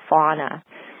flora and fauna.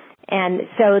 And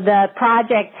so the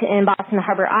project in Boston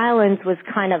Harbor Islands was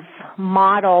kind of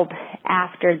modeled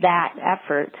after that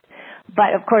effort.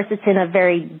 But of course it's in a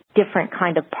very different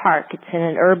kind of park. It's in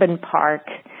an urban park,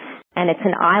 and it's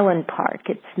an island park.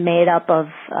 It's made up of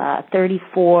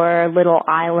 34 little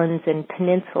islands and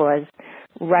peninsulas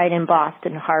right in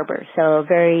Boston Harbor. So a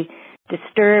very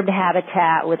disturbed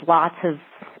habitat with lots of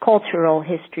cultural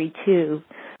history too.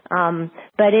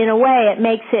 But in a way, it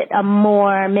makes it a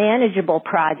more manageable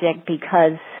project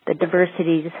because the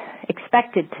diversity is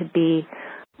expected to be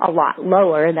a lot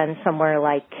lower than somewhere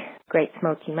like Great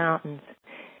Smoky Mountains.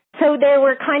 So there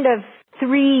were kind of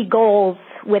three goals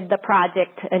with the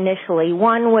project initially.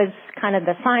 One was kind of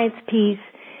the science piece,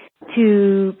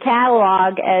 to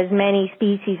catalog as many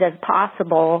species as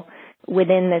possible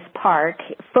within this park,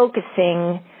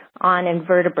 focusing on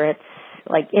invertebrates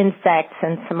like insects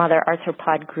and some other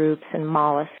arthropod groups and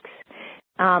mollusks.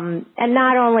 And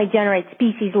not only generate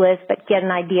species lists, but get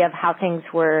an idea of how things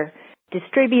were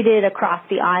distributed across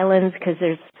the islands, because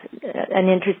there's an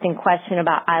interesting question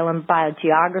about island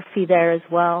biogeography there as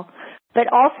well. But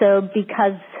also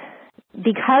because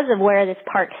of where this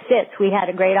park sits, we had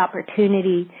a great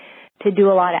opportunity to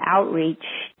do a lot of outreach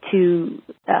to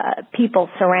people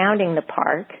surrounding the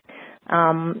park,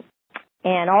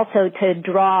 and also to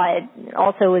draw it.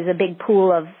 Also was a big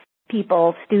pool of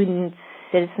people, students,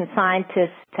 citizen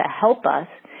scientists, to help us.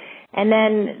 And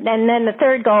then the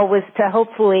third goal was to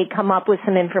hopefully come up with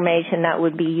some information that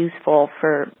would be useful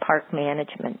for park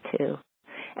management too.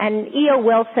 And E.O.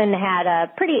 Wilson had a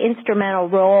pretty instrumental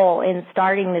role in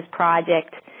starting this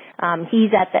project. He's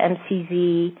at the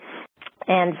MCZ,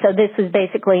 and so this was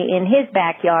basically in his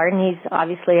backyard, and he's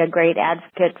obviously a great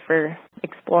advocate for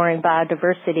exploring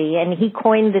biodiversity. And he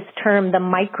coined this term, the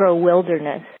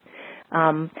micro-wilderness.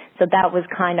 So that was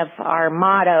kind of our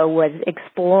motto, was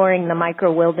exploring the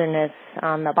micro-wilderness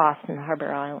on the Boston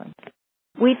Harbor Islands.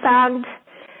 We found,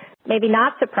 maybe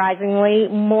not surprisingly,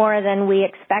 more than we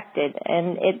expected.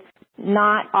 And it's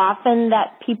not often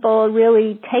that people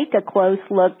really take a close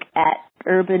look at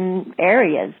urban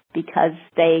areas because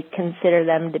they consider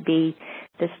them to be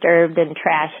disturbed and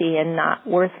trashy and not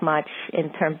worth much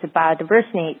in terms of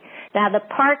biodiversity. Now, the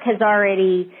park has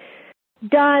already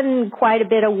done quite a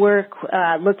bit of work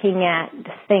looking at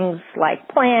things like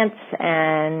plants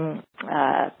and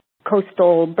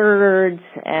coastal birds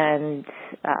and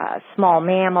small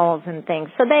mammals and things.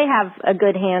 So they have a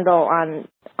good handle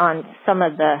on some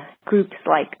of the groups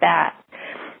like that.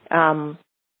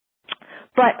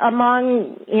 But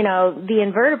among, the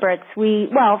invertebrates,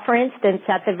 for instance,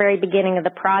 at the very beginning of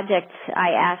the project, I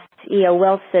asked E.O.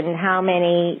 Wilson how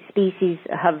many species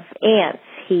of ants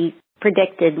he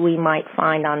predicted we might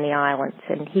find on the islands,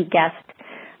 and he guessed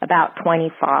about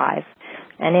 25.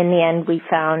 And in the end, we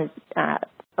found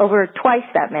over twice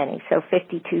that many, so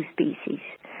 52 species.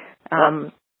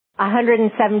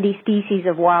 170 species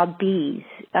of wild bees.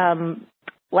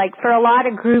 For a lot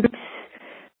of groups,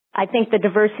 I think the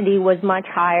diversity was much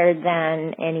higher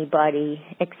than anybody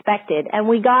expected. And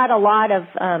we got a lot of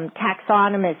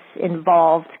taxonomists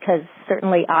involved because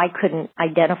certainly I couldn't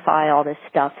identify all this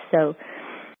stuff. So,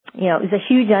 it was a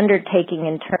huge undertaking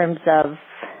in terms of,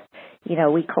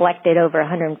 we collected over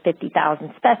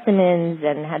 150,000 specimens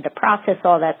and had to process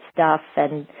all that stuff.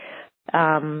 And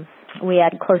we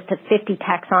had close to 50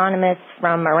 taxonomists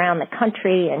from around the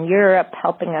country and Europe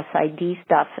helping us ID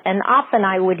stuff. And often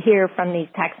I would hear from these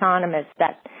taxonomists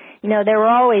that, there were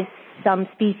always some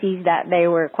species that they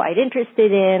were quite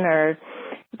interested in or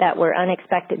that were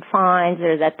unexpected finds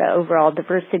or that the overall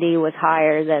diversity was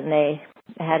higher than they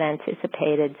had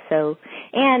anticipated. So,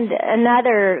 and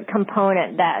another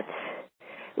component that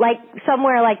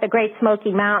somewhere like the Great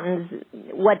Smoky Mountains,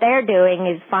 what they're doing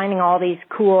is finding all these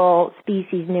cool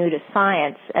species new to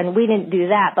science, and we didn't do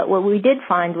that. But what we did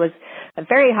find was a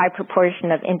very high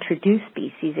proportion of introduced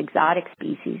species, exotic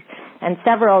species, and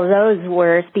several of those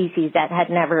were species that had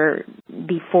never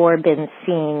before been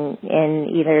seen in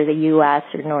either the U.S.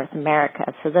 or North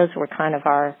America. So those were kind of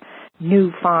our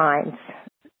new finds.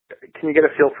 Can you get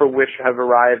a feel for which have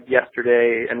arrived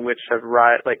yesterday and which have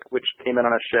arrived, which came in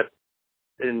on a ship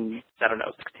in, 1600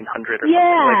 or something?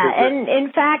 Yeah, and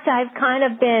in fact, I've kind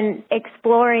of been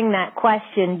exploring that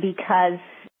question because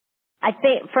I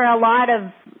think for a lot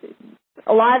of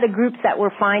the groups that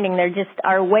we're finding, there just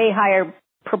are way higher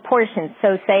proportions.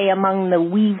 So say among the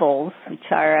weevils, which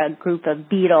are a group of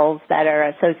beetles that are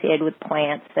associated with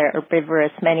plants, they're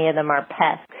herbivorous, many of them are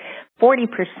pests. 40%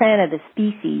 of the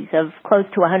species of close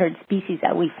to 100 species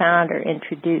that we found are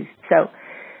introduced. So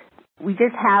we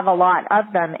just have a lot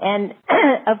of them. And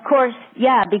of course,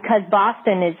 because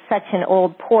Boston is such an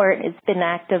old port, it's been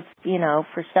active,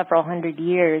 for several hundred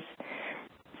years.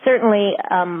 Certainly,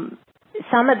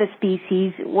 some of the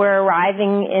species were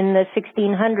arriving in the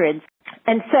 1600s.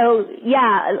 And so,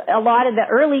 a lot of the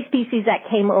early species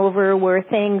that came over were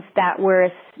things that were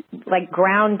like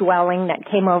ground dwelling that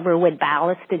came over with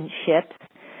ballast in ships.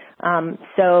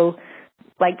 So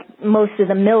most of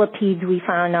the millipedes we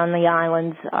found on the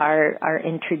islands are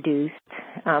introduced.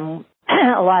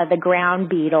 A lot of the ground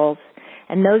beetles,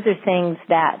 and those are things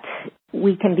that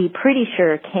we can be pretty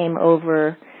sure came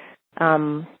over,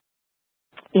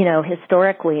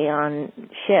 historically on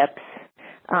ships.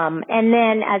 And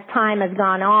then as time has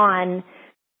gone on,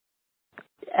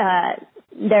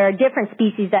 there are different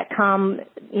species that come,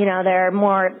 there are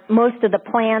most of the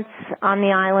plants on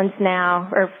the islands now,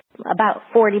 or about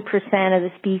 40% of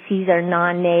the species are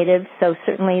non-native. So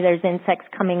certainly there's insects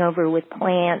coming over with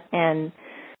plant and,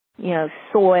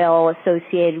 soil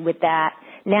associated with that.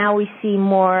 Now we see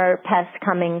more pests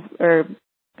coming, or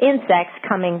insects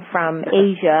coming from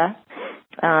Asia,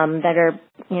 that are,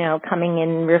 coming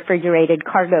in refrigerated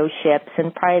cargo ships.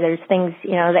 And probably there's things,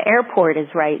 the airport is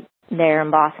right there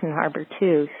in Boston Harbor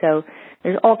too. So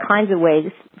there's all kinds of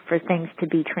ways for things to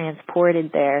be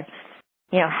transported there.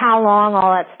 How long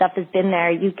all that stuff has been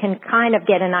there, you can kind of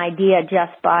get an idea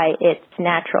just by its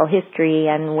natural history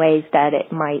and ways that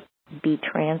it might be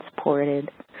transported.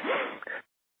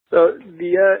 So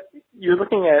you're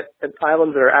looking at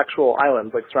islands that are actual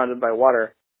islands, surrounded by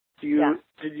water.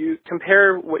 Did you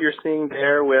compare what you're seeing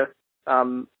there with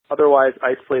otherwise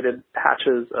isolated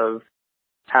patches of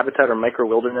habitat or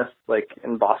micro-wilderness like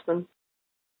in Boston?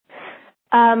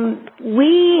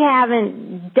 We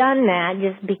haven't done that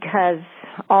just because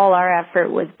all our effort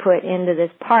was put into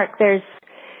this park. There's,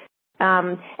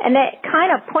 and that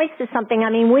kind of points to something. I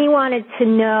mean, we wanted to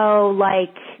know,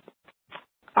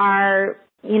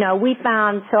 we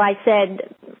found, so I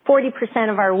said 40%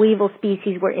 of our weevil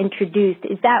species were introduced.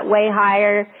 Is that way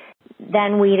higher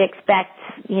than we'd expect,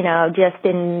 just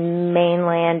in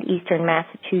mainland eastern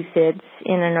Massachusetts,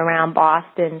 in and around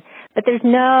Boston? but there's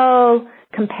no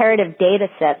comparative data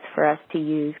sets for us to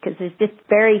use because there's just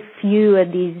very few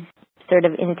of these sort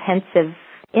of intensive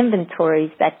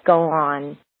inventories that go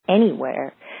on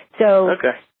anywhere. So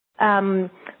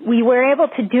we were able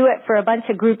to do it for a bunch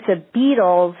of groups of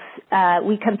beetles.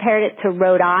 We compared it to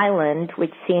Rhode Island,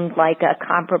 which seemed like a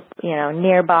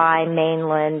nearby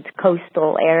mainland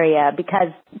coastal area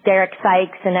because Derek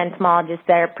Sykes, an entomologist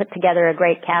there, put together a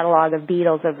great catalog of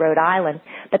beetles of Rhode Island.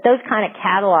 But those kind of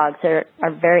catalogs are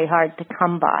very hard to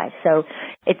come by. So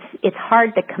it's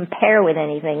hard to compare with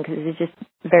anything because there's just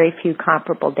very few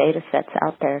comparable data sets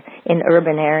out there in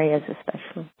urban areas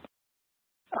especially.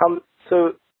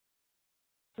 So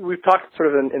we've talked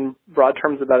sort of in broad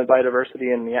terms about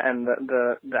biodiversity and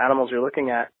the animals you're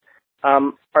looking at.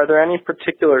 Are there any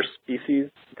particular species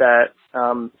that,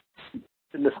 and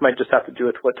this might just have to do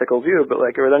with what tickles you, but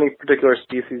like, are there any particular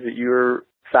species that you're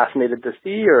fascinated to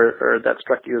see or that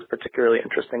struck you as particularly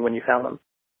interesting when you found them?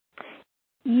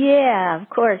 Yeah, of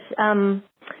course.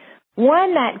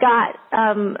 One that got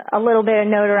a little bit of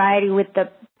notoriety with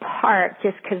the park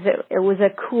just because it was a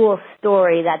cool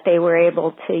story that they were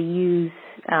able to use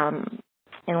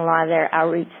in a lot of their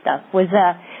outreach stuff was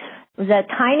a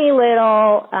tiny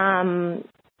little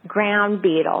ground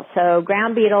beetle. So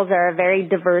ground beetles are a very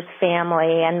diverse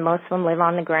family, and most of them live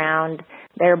on the ground.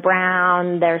 They're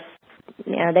brown.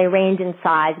 They range in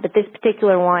size, but this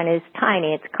particular one is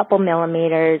tiny. It's a couple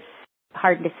millimeters,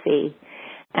 hard to see,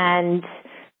 and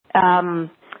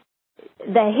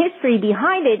the history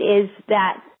behind it is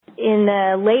that in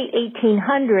the late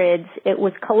 1800s, it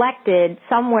was collected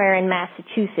somewhere in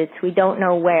Massachusetts. We don't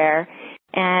know where.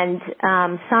 And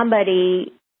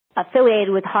somebody affiliated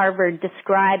with Harvard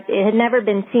described, it had never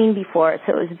been seen before,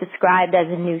 so it was described as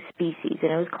a new species.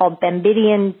 And it was called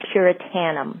Bembidium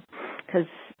puritanum because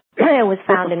it was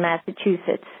found in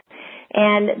Massachusetts.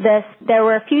 And there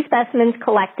were a few specimens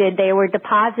collected. They were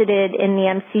deposited in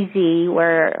the MCZ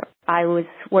where I was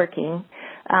working.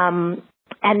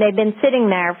 And they've been sitting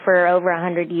there for over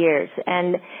 100 years.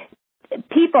 And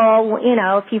people,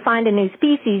 if you find a new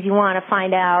species, you want to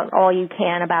find out all you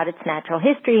can about its natural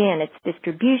history and its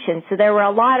distribution. So there's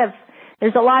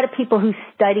a lot of people who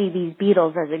study these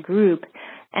beetles as a group,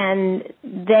 and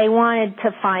they wanted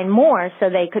to find more so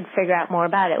they could figure out more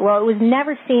about it. Well, it was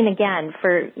never seen again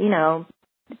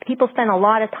people spent a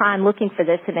lot of time looking for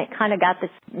this, and it kind of got this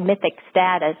mythic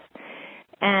status.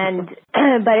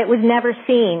 But it was never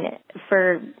seen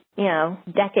for,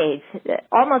 decades.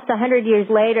 Almost 100 years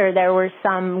later, there were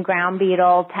some ground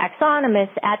beetle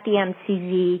taxonomists at the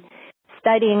MCZ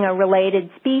studying a related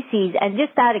species, and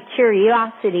just out of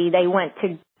curiosity, they went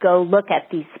to go look at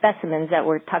these specimens that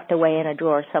were tucked away in a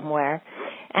drawer somewhere.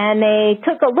 And they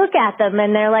took a look at them,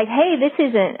 and they're like, hey, this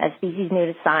isn't a species new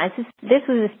to science. This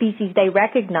was a species they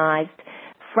recognized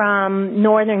from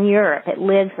Northern Europe. It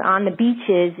lives on the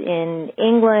beaches in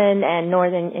England and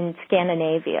in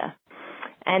Scandinavia.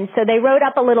 And so they wrote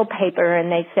up a little paper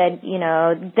and they said,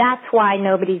 that's why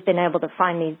nobody's been able to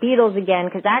find these beetles again,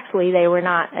 because actually they were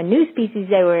not a new species,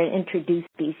 they were an introduced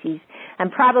species.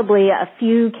 And probably a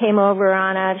few came over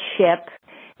on a ship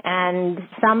and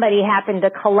somebody happened to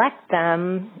collect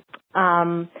them,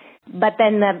 but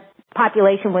then the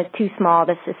population was too small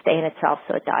to sustain itself,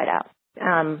 so it died out.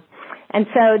 And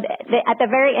so at the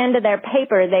very end of their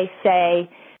paper, they say,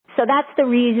 so that's the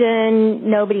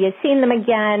reason nobody has seen them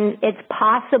again. It's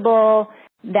possible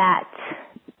that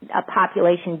a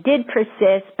population did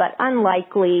persist, but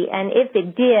unlikely. And if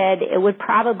it did, it would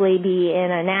probably be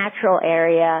in a natural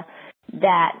area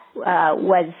that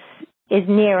is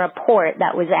near a port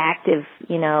that was active,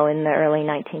 in the early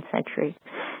 19th century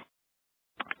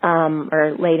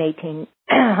or late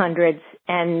 1800s.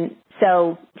 And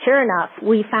so, sure enough,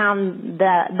 we found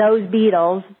those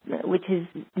beetles, which is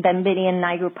Bembidium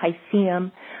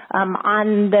nigropyceum,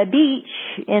 on the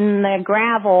beach in the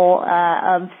gravel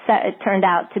it turned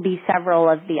out to be several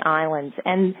of the islands.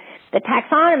 And the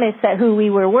taxonomist who we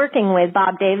were working with,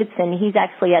 Bob Davidson, he's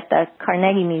actually at the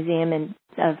Carnegie Museum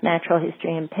of Natural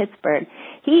History in Pittsburgh.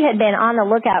 He had been on the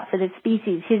lookout for this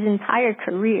species his entire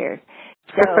career.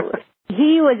 So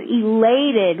he was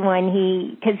elated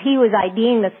because he was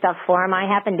IDing the stuff for him. I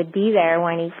happened to be there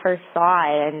when he first saw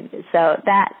it, and so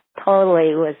that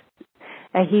totally was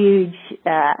a huge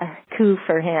coup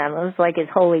for him. It was like his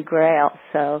holy grail.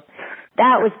 So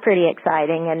that was pretty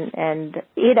exciting. And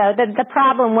the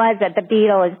problem was that the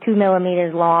beetle is 2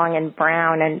 millimeters long and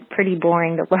brown and pretty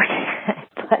boring to look at,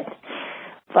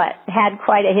 but had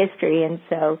quite a history. And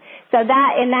so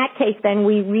that, in that case, then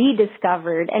we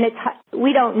rediscovered, and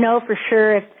we don't know for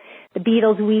sure if the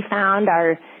beetles we found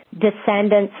are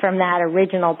descendants from that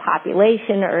original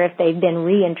population or if they've been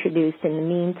reintroduced in the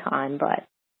meantime. But,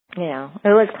 you know, it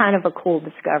was kind of a cool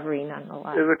discovery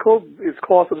nonetheless. It's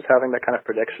cool also just having that kind of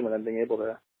prediction and then being able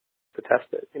to test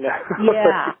it, you know?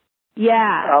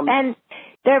 Yeah. And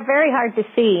they're very hard to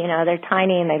see, you know, they're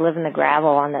tiny and they live in the gravel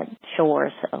on the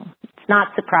shore, so it's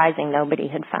not surprising nobody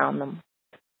had found them.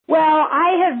 Well,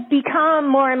 I have become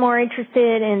more and more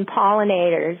interested in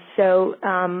pollinators. So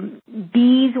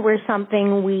bees were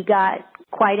something we got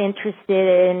quite interested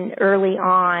in early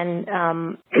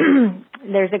on.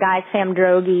 There's a guy, Sam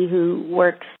Droege, who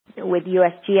works with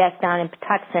USGS down in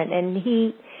Patuxent, and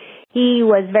he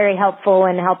was very helpful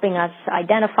in helping us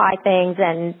identify things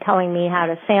and telling me how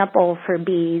to sample for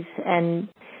bees. And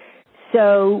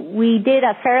so we did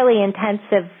a fairly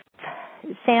intensive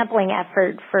sampling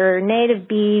effort for native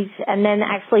bees, and then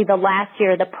actually the last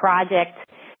year of the project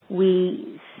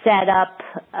we set up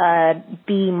a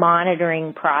bee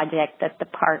monitoring project that the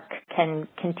park can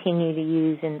continue to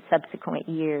use in subsequent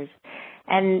years.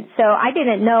 And so I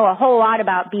didn't know a whole lot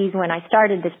about bees when I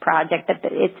started this project, but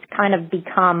it's kind of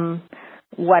become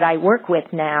what I work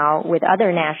with now with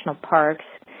other national parks.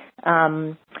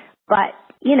 But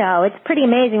you know, it's pretty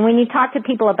amazing. When you talk to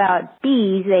people about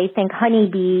bees, they think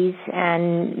honeybees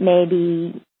and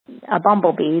maybe a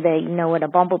bumblebee. They know what a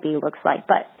bumblebee looks like.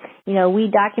 But, you know,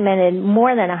 we documented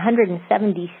more than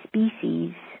 170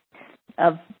 species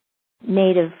of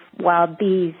native wild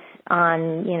bees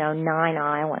on, you know, 9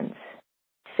 islands.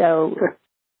 So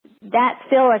that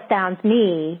still astounds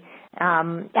me.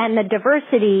 And the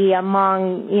diversity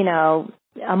among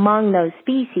those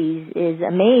species is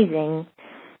amazing.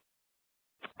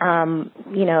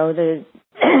 You know, the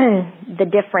the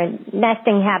different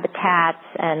nesting habitats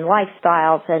and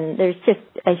lifestyles, and there's just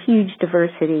a huge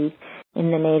diversity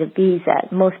in the native bees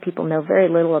that most people know very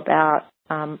little about,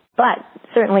 but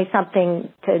certainly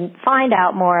something to find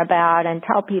out more about and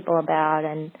tell people about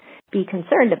and be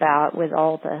concerned about with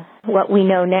all what we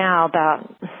know now about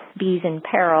bees in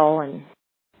peril. And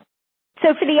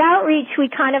so for the outreach, we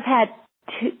kind of had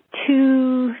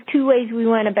two ways we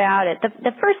went about it.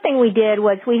 The first thing we did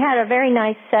was we had a very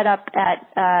nice setup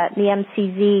at the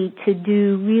MCZ to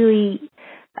do really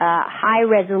high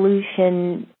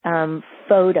resolution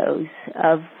photos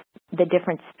of the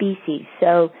different species.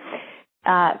 So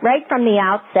right from the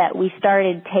outset, we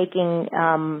started taking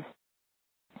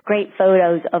great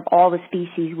photos of all the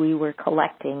species we were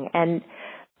collecting. And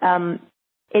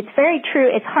it's very true.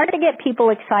 It's hard to get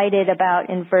people excited about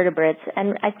invertebrates,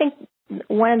 and I think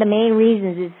one of the main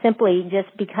reasons is simply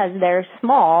just because they're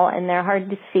small and they're hard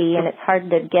to see, and it's hard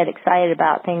to get excited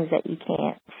about things that you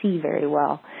can't see very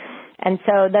well. And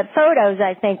so the photos,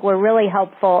 I think, were really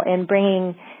helpful in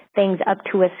bringing things up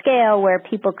to a scale where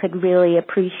people could really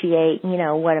appreciate, you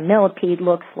know, what a millipede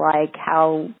looks like,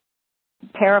 how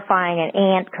terrifying an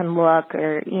ant can look,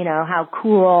 or, you know, how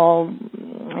cool,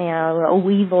 you know, a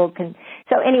weevil can.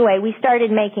 So anyway, we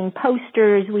started making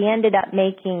posters. We ended up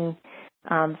making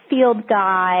field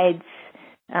guides.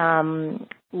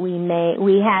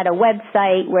 We had a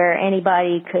website where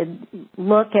anybody could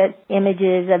look at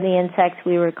images of the insects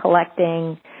we were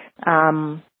collecting.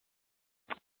 And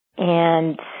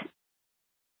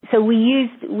so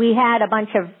we had a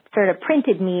bunch of sort of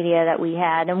printed media that we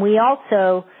had, and we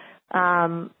also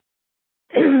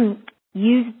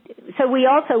we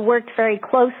also worked very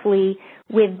closely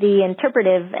with the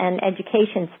interpretive and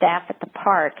education staff at the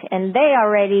park, and they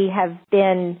already have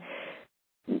been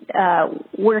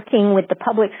working with the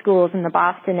public schools in the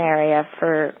Boston area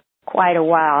for quite a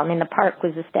while. I mean, the park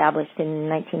was established in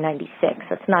 1996.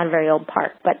 So it's not a very old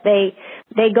park, but they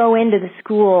go into the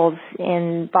schools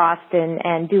in Boston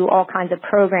and do all kinds of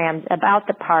programs about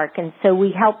the park, and so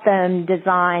we help them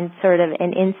design sort of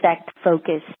an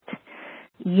insect-focused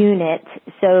unit.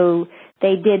 So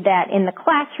they did that in the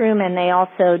classroom, and they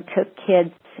also took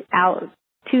kids out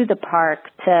to the park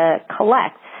to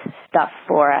collect stuff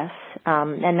for us,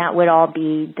 and that would all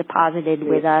be deposited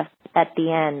with us at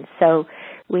the end. So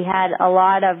we had a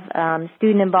lot of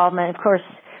student involvement. Of course,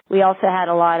 we also had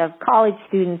a lot of college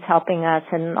students helping us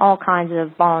and all kinds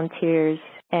of volunteers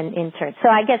and interns. So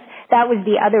I guess that was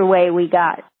the other way we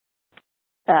got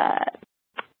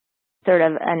sort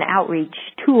of an outreach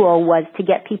tool, was to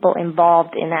get people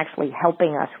involved in actually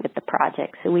helping us with the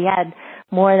project. So we had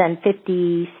more than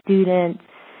 50 students,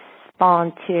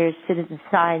 volunteers, citizen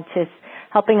scientists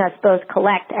helping us both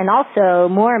collect and also,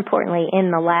 more importantly,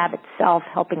 in the lab itself,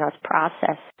 helping us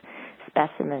process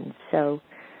specimens. So,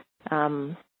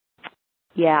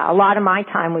 a lot of my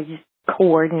time was just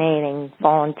coordinating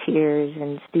volunteers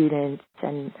and students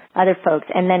and other folks,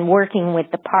 and then working with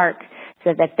the park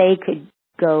so that they could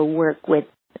go work with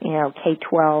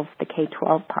K-12, the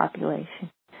K-12 population.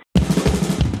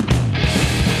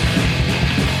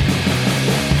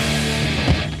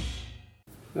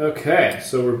 Okay,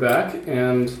 so we're back,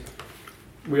 and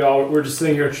we're just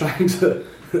sitting here trying to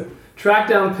track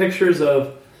down pictures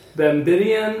of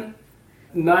Bembidion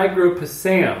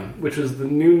nigropysaeum, which is the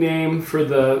new name for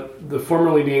the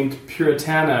formerly named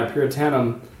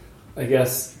Puritanum, I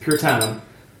guess, Puritanum,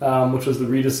 which was the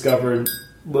rediscovered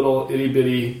little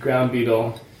itty-bitty ground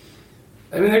beetle.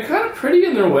 I mean, they're kind of pretty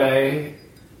in their way.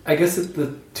 I guess at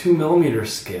the 2 millimeter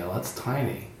scale, that's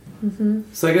tiny. Mm-hmm.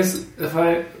 So I guess if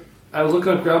I was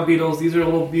looking at ground beetles, these are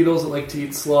little beetles that like to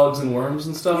eat slugs and worms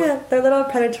and stuff. Yeah, they're little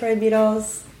predatory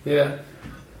beetles. Yeah.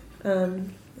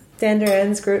 Dan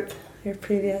Duran's group, your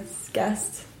previous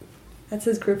guest, that's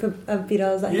his group of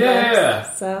beetles that he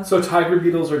likes. So tiger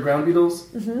beetles are ground beetles?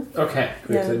 Mm-hmm. Okay.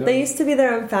 Yeah, they used to be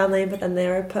their own family, but then they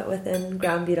were put within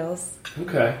ground beetles.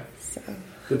 Okay. So.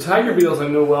 The tiger beetles I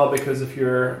know well because if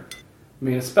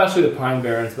especially the Pine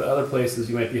Barrens, but other places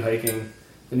you might be hiking,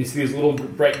 and you see these little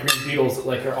bright green beetles that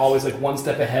like are always like one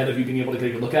step ahead of you being able to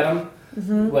take a look at them.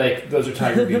 Mm-hmm. Like those are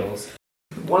tiger beetles.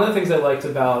 One of the things I liked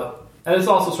about, and it's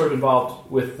also sort of involved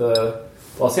with the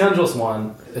Los Angeles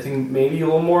one, I think maybe a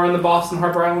little more in the Boston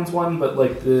Harbor Islands one, but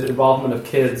like the involvement of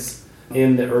kids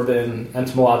in the urban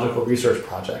entomological research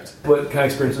project. What kind of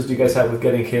experiences do you guys have with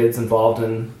getting kids involved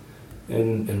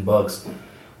in bugs?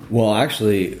 Well,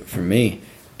 actually, for me,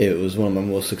 it was one of my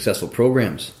most successful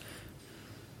programs.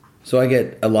 So I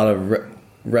get a lot of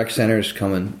rec centers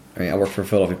coming. I work for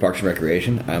Philadelphia Parks and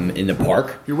Recreation. I'm in the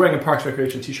park. You're wearing a Parks and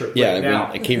Recreation t-shirt right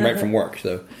now. I came right from work.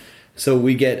 So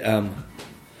we get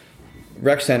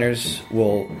rec centers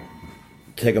will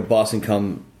take a bus and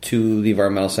come to the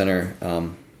environmental center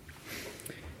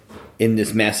in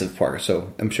this massive park.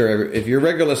 So I'm sure if you're a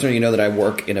regular listener, you know that I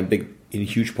work in a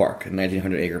huge park, a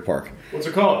 1,900-acre park. What's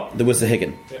it called? The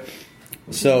Wissahickon. Yeah.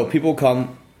 So people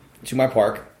come to my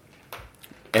park,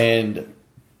 and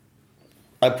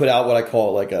I put out what I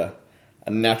call like a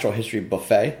natural history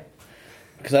buffet,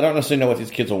 because I don't necessarily know what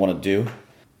these kids will want to do.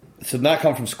 So not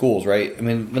come from schools, right? I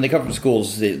mean, when they come from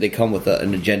schools, they come with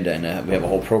an agenda, and we have a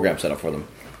whole program set up for them.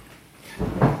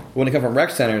 When they come from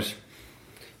rec centers,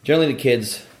 generally the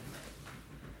kids,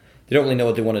 they don't really know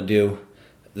what they want to do.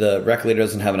 The rec leader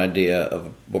doesn't have an idea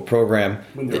of what program.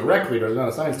 When they're a rec leader, they're not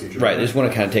a science teacher. Right, they just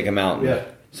want to kind of take them out. Yeah.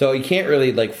 So you can't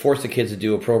really like force the kids to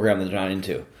do a program that they're not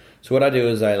into. So what I do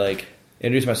is I like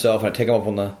introduce myself, and I take them up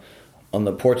on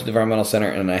the porch of the environmental center,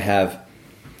 and I have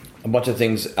a bunch of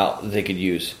things out that they could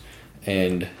use.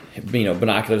 And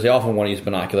binoculars. They often want to use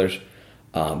binoculars,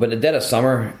 but in the dead of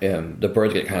summer, the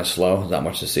birds get kind of slow. There's not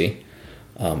much to see.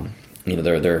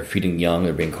 They're feeding young.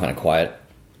 They're being kind of quiet.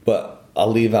 But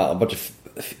I'll leave out a bunch of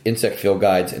insect field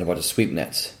guides and a bunch of sweep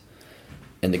nets,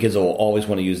 and the kids will always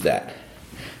want to use that.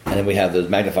 And then we have those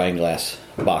magnifying glass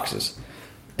boxes,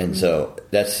 and so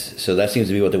that seems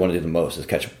to be what they want to do the most is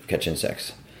catch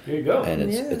insects. Here you go, and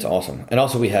it's awesome. And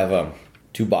also we have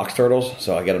 2 box turtles,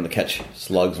 so I get them to catch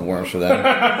slugs and worms for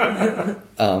them.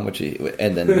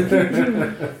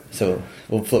 So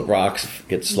we'll flip rocks,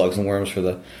 get slugs and worms for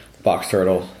the box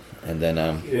turtle, and then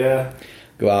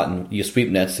go out and use sweep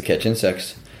nets to catch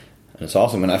insects. And it's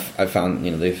awesome. And I found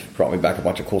they've brought me back a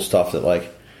bunch of cool stuff that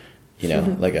like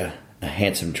a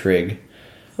handsome trig.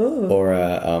 Ooh. Or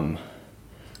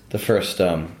the first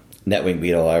netwing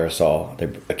beetle I ever saw.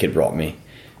 A kid brought me.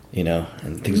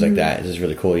 And things like that. It's just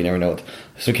really cool. You never know.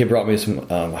 Some kid brought me some,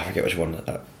 I forget which one.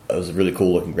 It was a really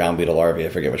cool looking ground beetle larvae. I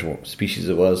forget which species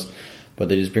it was. But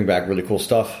they just bring back really cool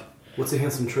stuff. What's a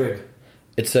handsome trig?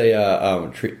 It's a,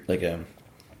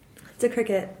 It's a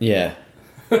cricket. Yeah.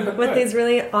 With these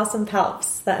really awesome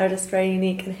palps that are just very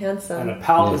unique and handsome. And a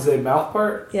palp is a mouth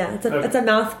part? Yeah, it's a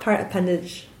mouth part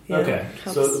appendage. Yeah, okay,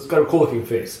 palps. so it's got a cool looking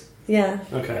face. Yeah.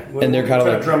 Okay. And they're kind of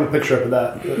like drum a picture up of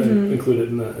that and include it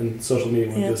in social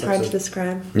media. Yeah, it's hard to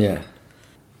describe. Yeah.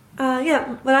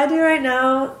 What I do right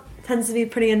now tends to be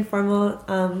pretty informal.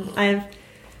 More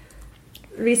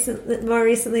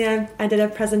recently, I did a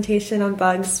presentation on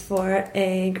bugs for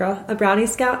a Brownie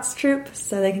Scouts troop,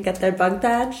 so they can get their bug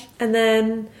badge. And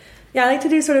then, I like to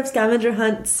do sort of scavenger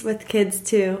hunts with kids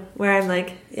too, where I'm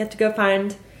like, you have to go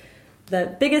find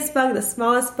the biggest bug, the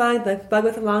smallest bug, the bug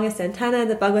with the longest antenna,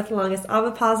 the bug with the longest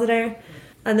ovipositor,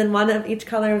 and then one of each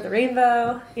color of the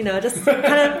rainbow. Just kind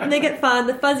of make it fun.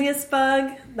 The fuzziest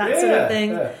bug, that sort of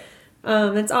thing. Yeah.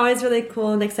 It's always really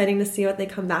cool and exciting to see what they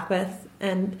come back with.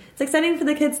 And it's exciting for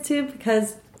the kids too,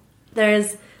 because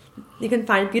you can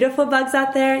find beautiful bugs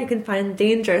out there, you can find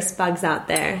dangerous bugs out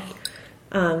there.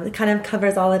 It kind of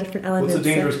covers all the different elements. What's a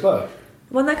dangerous bug?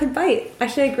 one that could bite.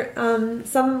 Actually,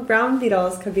 some ground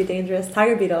beetles could be dangerous.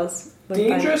 Tiger beetles would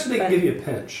Dangerous? bite, They can give you a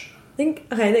pinch.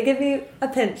 they give you a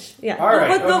pinch. Yeah. All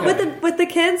right, With the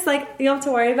kids, like, you don't have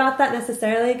to worry about that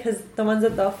necessarily, because the ones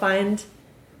that they'll find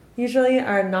usually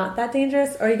are not that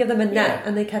dangerous. Or you give them a net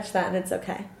and they catch that and it's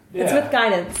okay. Yeah. It's with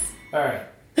guidance. All right.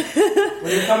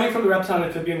 When you're coming from the reptile and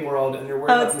amphibian world and you're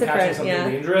worried about them catching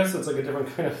something dangerous, it's like a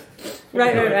different kind of...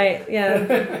 Right.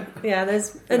 Yeah. Yeah,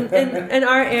 there's... In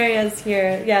our areas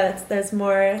here, there's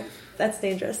more... That's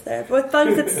dangerous there. But with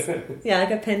bugs, it's,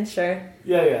 like a pinch or...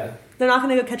 Yeah. They're not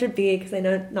going to go catch a bee because they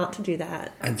know not to do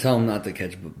that. I tell them not to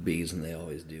catch bees, and they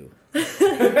always do. That's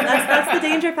the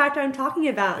danger factor I'm talking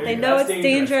about. They know it's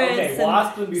dangerous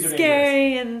and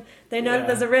scary, and they know that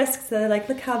there's a risk, so they're like,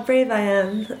 look how brave I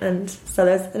am. And so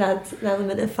that's an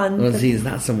element of fun. Well, see, it's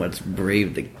not so much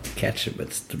brave to catch it, but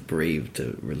it's brave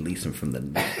to release them from the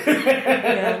net.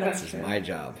 Yeah, that's true. It's my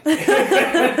job.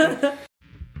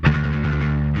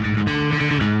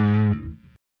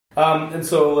 And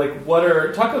so, like,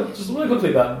 talk just really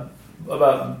quickly about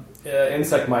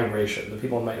insect migration. The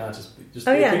people might not just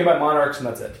think about monarchs and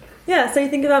that's it. Yeah, so you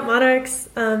think about monarchs,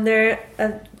 they're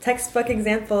a textbook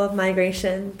example of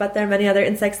migration, but there are many other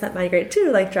insects that migrate too,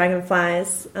 like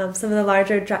dragonflies. Some of the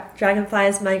larger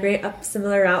dragonflies migrate up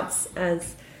similar routes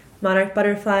as monarch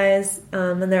butterflies,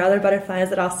 and there are other butterflies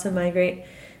that also migrate.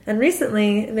 And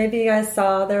recently, maybe you guys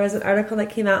saw, there was an article that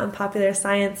came out in Popular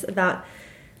Science about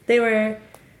they were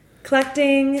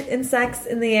collecting insects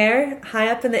in the air, high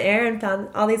up in the air, and found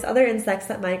all these other insects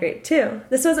that migrate too.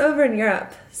 This was over in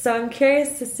Europe, so I'm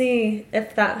curious to see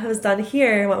if that was done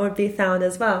here, what would be found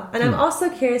as well. And I'm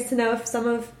also curious to know if I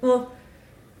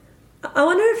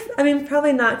wonder if,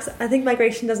 probably not, 'cause I think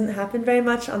migration doesn't happen very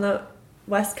much on the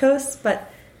West Coast,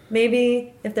 but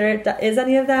maybe if there is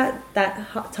any of that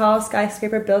tall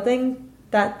skyscraper building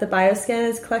that the bioscan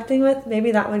is collecting with,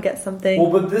 maybe that would get something.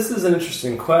 Well, but this is an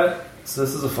interesting question. So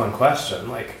this is a fun question.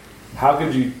 Like, how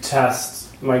could you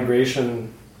test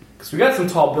migration? Because we got some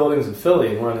tall buildings in Philly,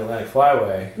 and we're on the Atlantic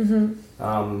Flyway.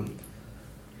 Mm-hmm.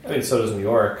 So does New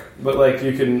York. But like,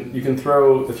 you can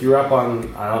throw, if you were up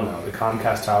on, I don't know, the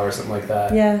Comcast Tower or something like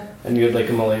that. Yeah. And you had like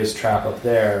a Malaise trap up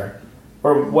there,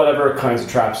 or whatever kinds of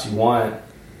traps you want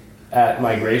at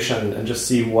migration, and just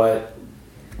see what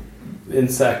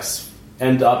insects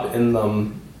end up in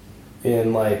them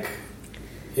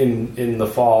in the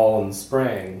fall and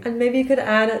spring. And maybe you could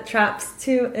add traps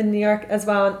too in New York as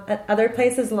well, at other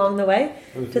places along the way,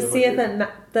 to see if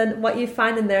what you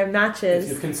find in there matches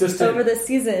over the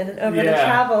season and over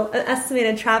the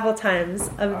estimated travel times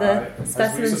of the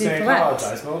specimens you collect.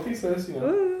 I smell pieces,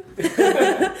 Ooh.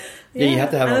 You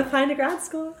have to have. I'm applying to grad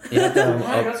school. You have to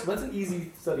have that's an easy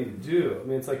study to do. I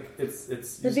mean, it's like it's.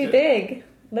 It'd be big,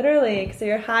 literally. So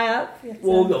you're high up.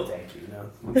 Well, they'll thank you.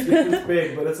 It's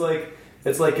big, but it's like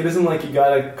it isn't like you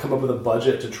gotta come up with a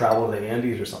budget to travel to the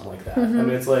Andes or something like that. Mm-hmm. I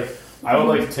mean, it's like I would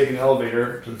like to take an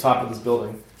elevator to the top of this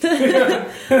building.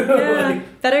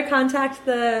 Better contact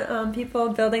the people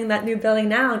building that new building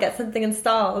now and get something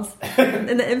installed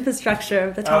in the infrastructure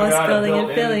of the tallest building in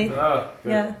Philly.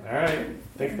 Yeah. All right.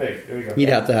 Think big. There we go. You'd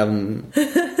have to have them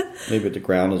maybe at the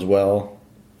ground as well,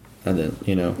 and then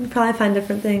you'd probably find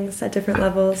different things at different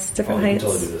levels, different heights. You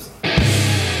can totally do this.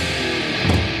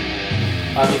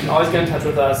 You can always get in touch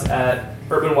with us at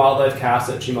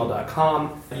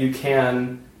urbanwildlifecast@gmail.com. You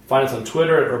can find us on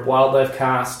Twitter at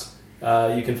urbwildlifecast.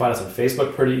 You can find us on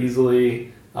Facebook pretty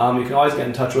easily. You can always get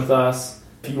in touch with us.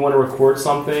 If you want to record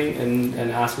something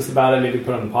and ask us about it, maybe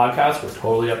put it on the podcast, we're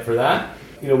totally up for that.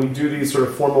 We do these sort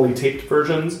of formally taped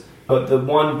versions, but the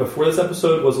one before this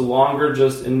episode was a longer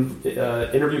just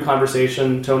interview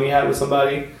conversation Tony had with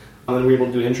somebody, and then we were able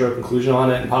to do intro conclusion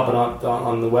on it and pop it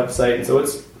on the website. And so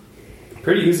it's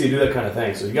pretty easy to do that kind of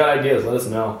thing. So if you got ideas, let us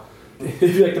know.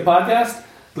 If you like the podcast,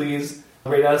 please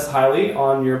rate us highly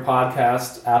on your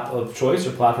podcast app of choice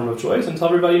or platform of choice, and tell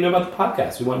everybody you know about the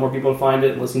podcast. We want more people to find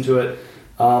it and listen to it,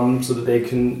 so that they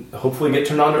can hopefully get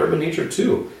turned on to urban nature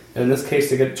too. And in this case,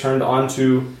 to get turned on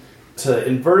to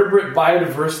invertebrate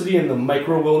biodiversity in the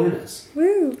micro wilderness.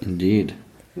 Woo! Indeed.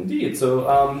 So,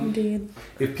 Indeed.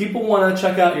 If people want to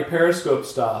check out your Periscope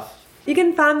stuff, you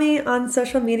can find me on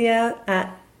social media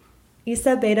at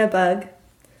Isa Beta Bug.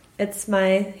 It's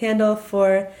my handle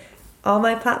for all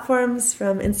my platforms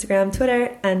from Instagram,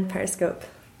 Twitter, and Periscope.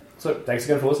 So thanks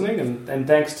again for listening, and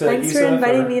thanks to Isa for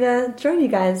inviting me to join you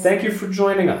guys. Thank you for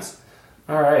joining us.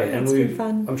 All right, it's been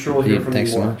fun. I'm sure we'll hear from you more.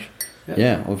 Thanks so much.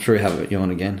 Yeah, I'm sure we'll have you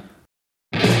on again.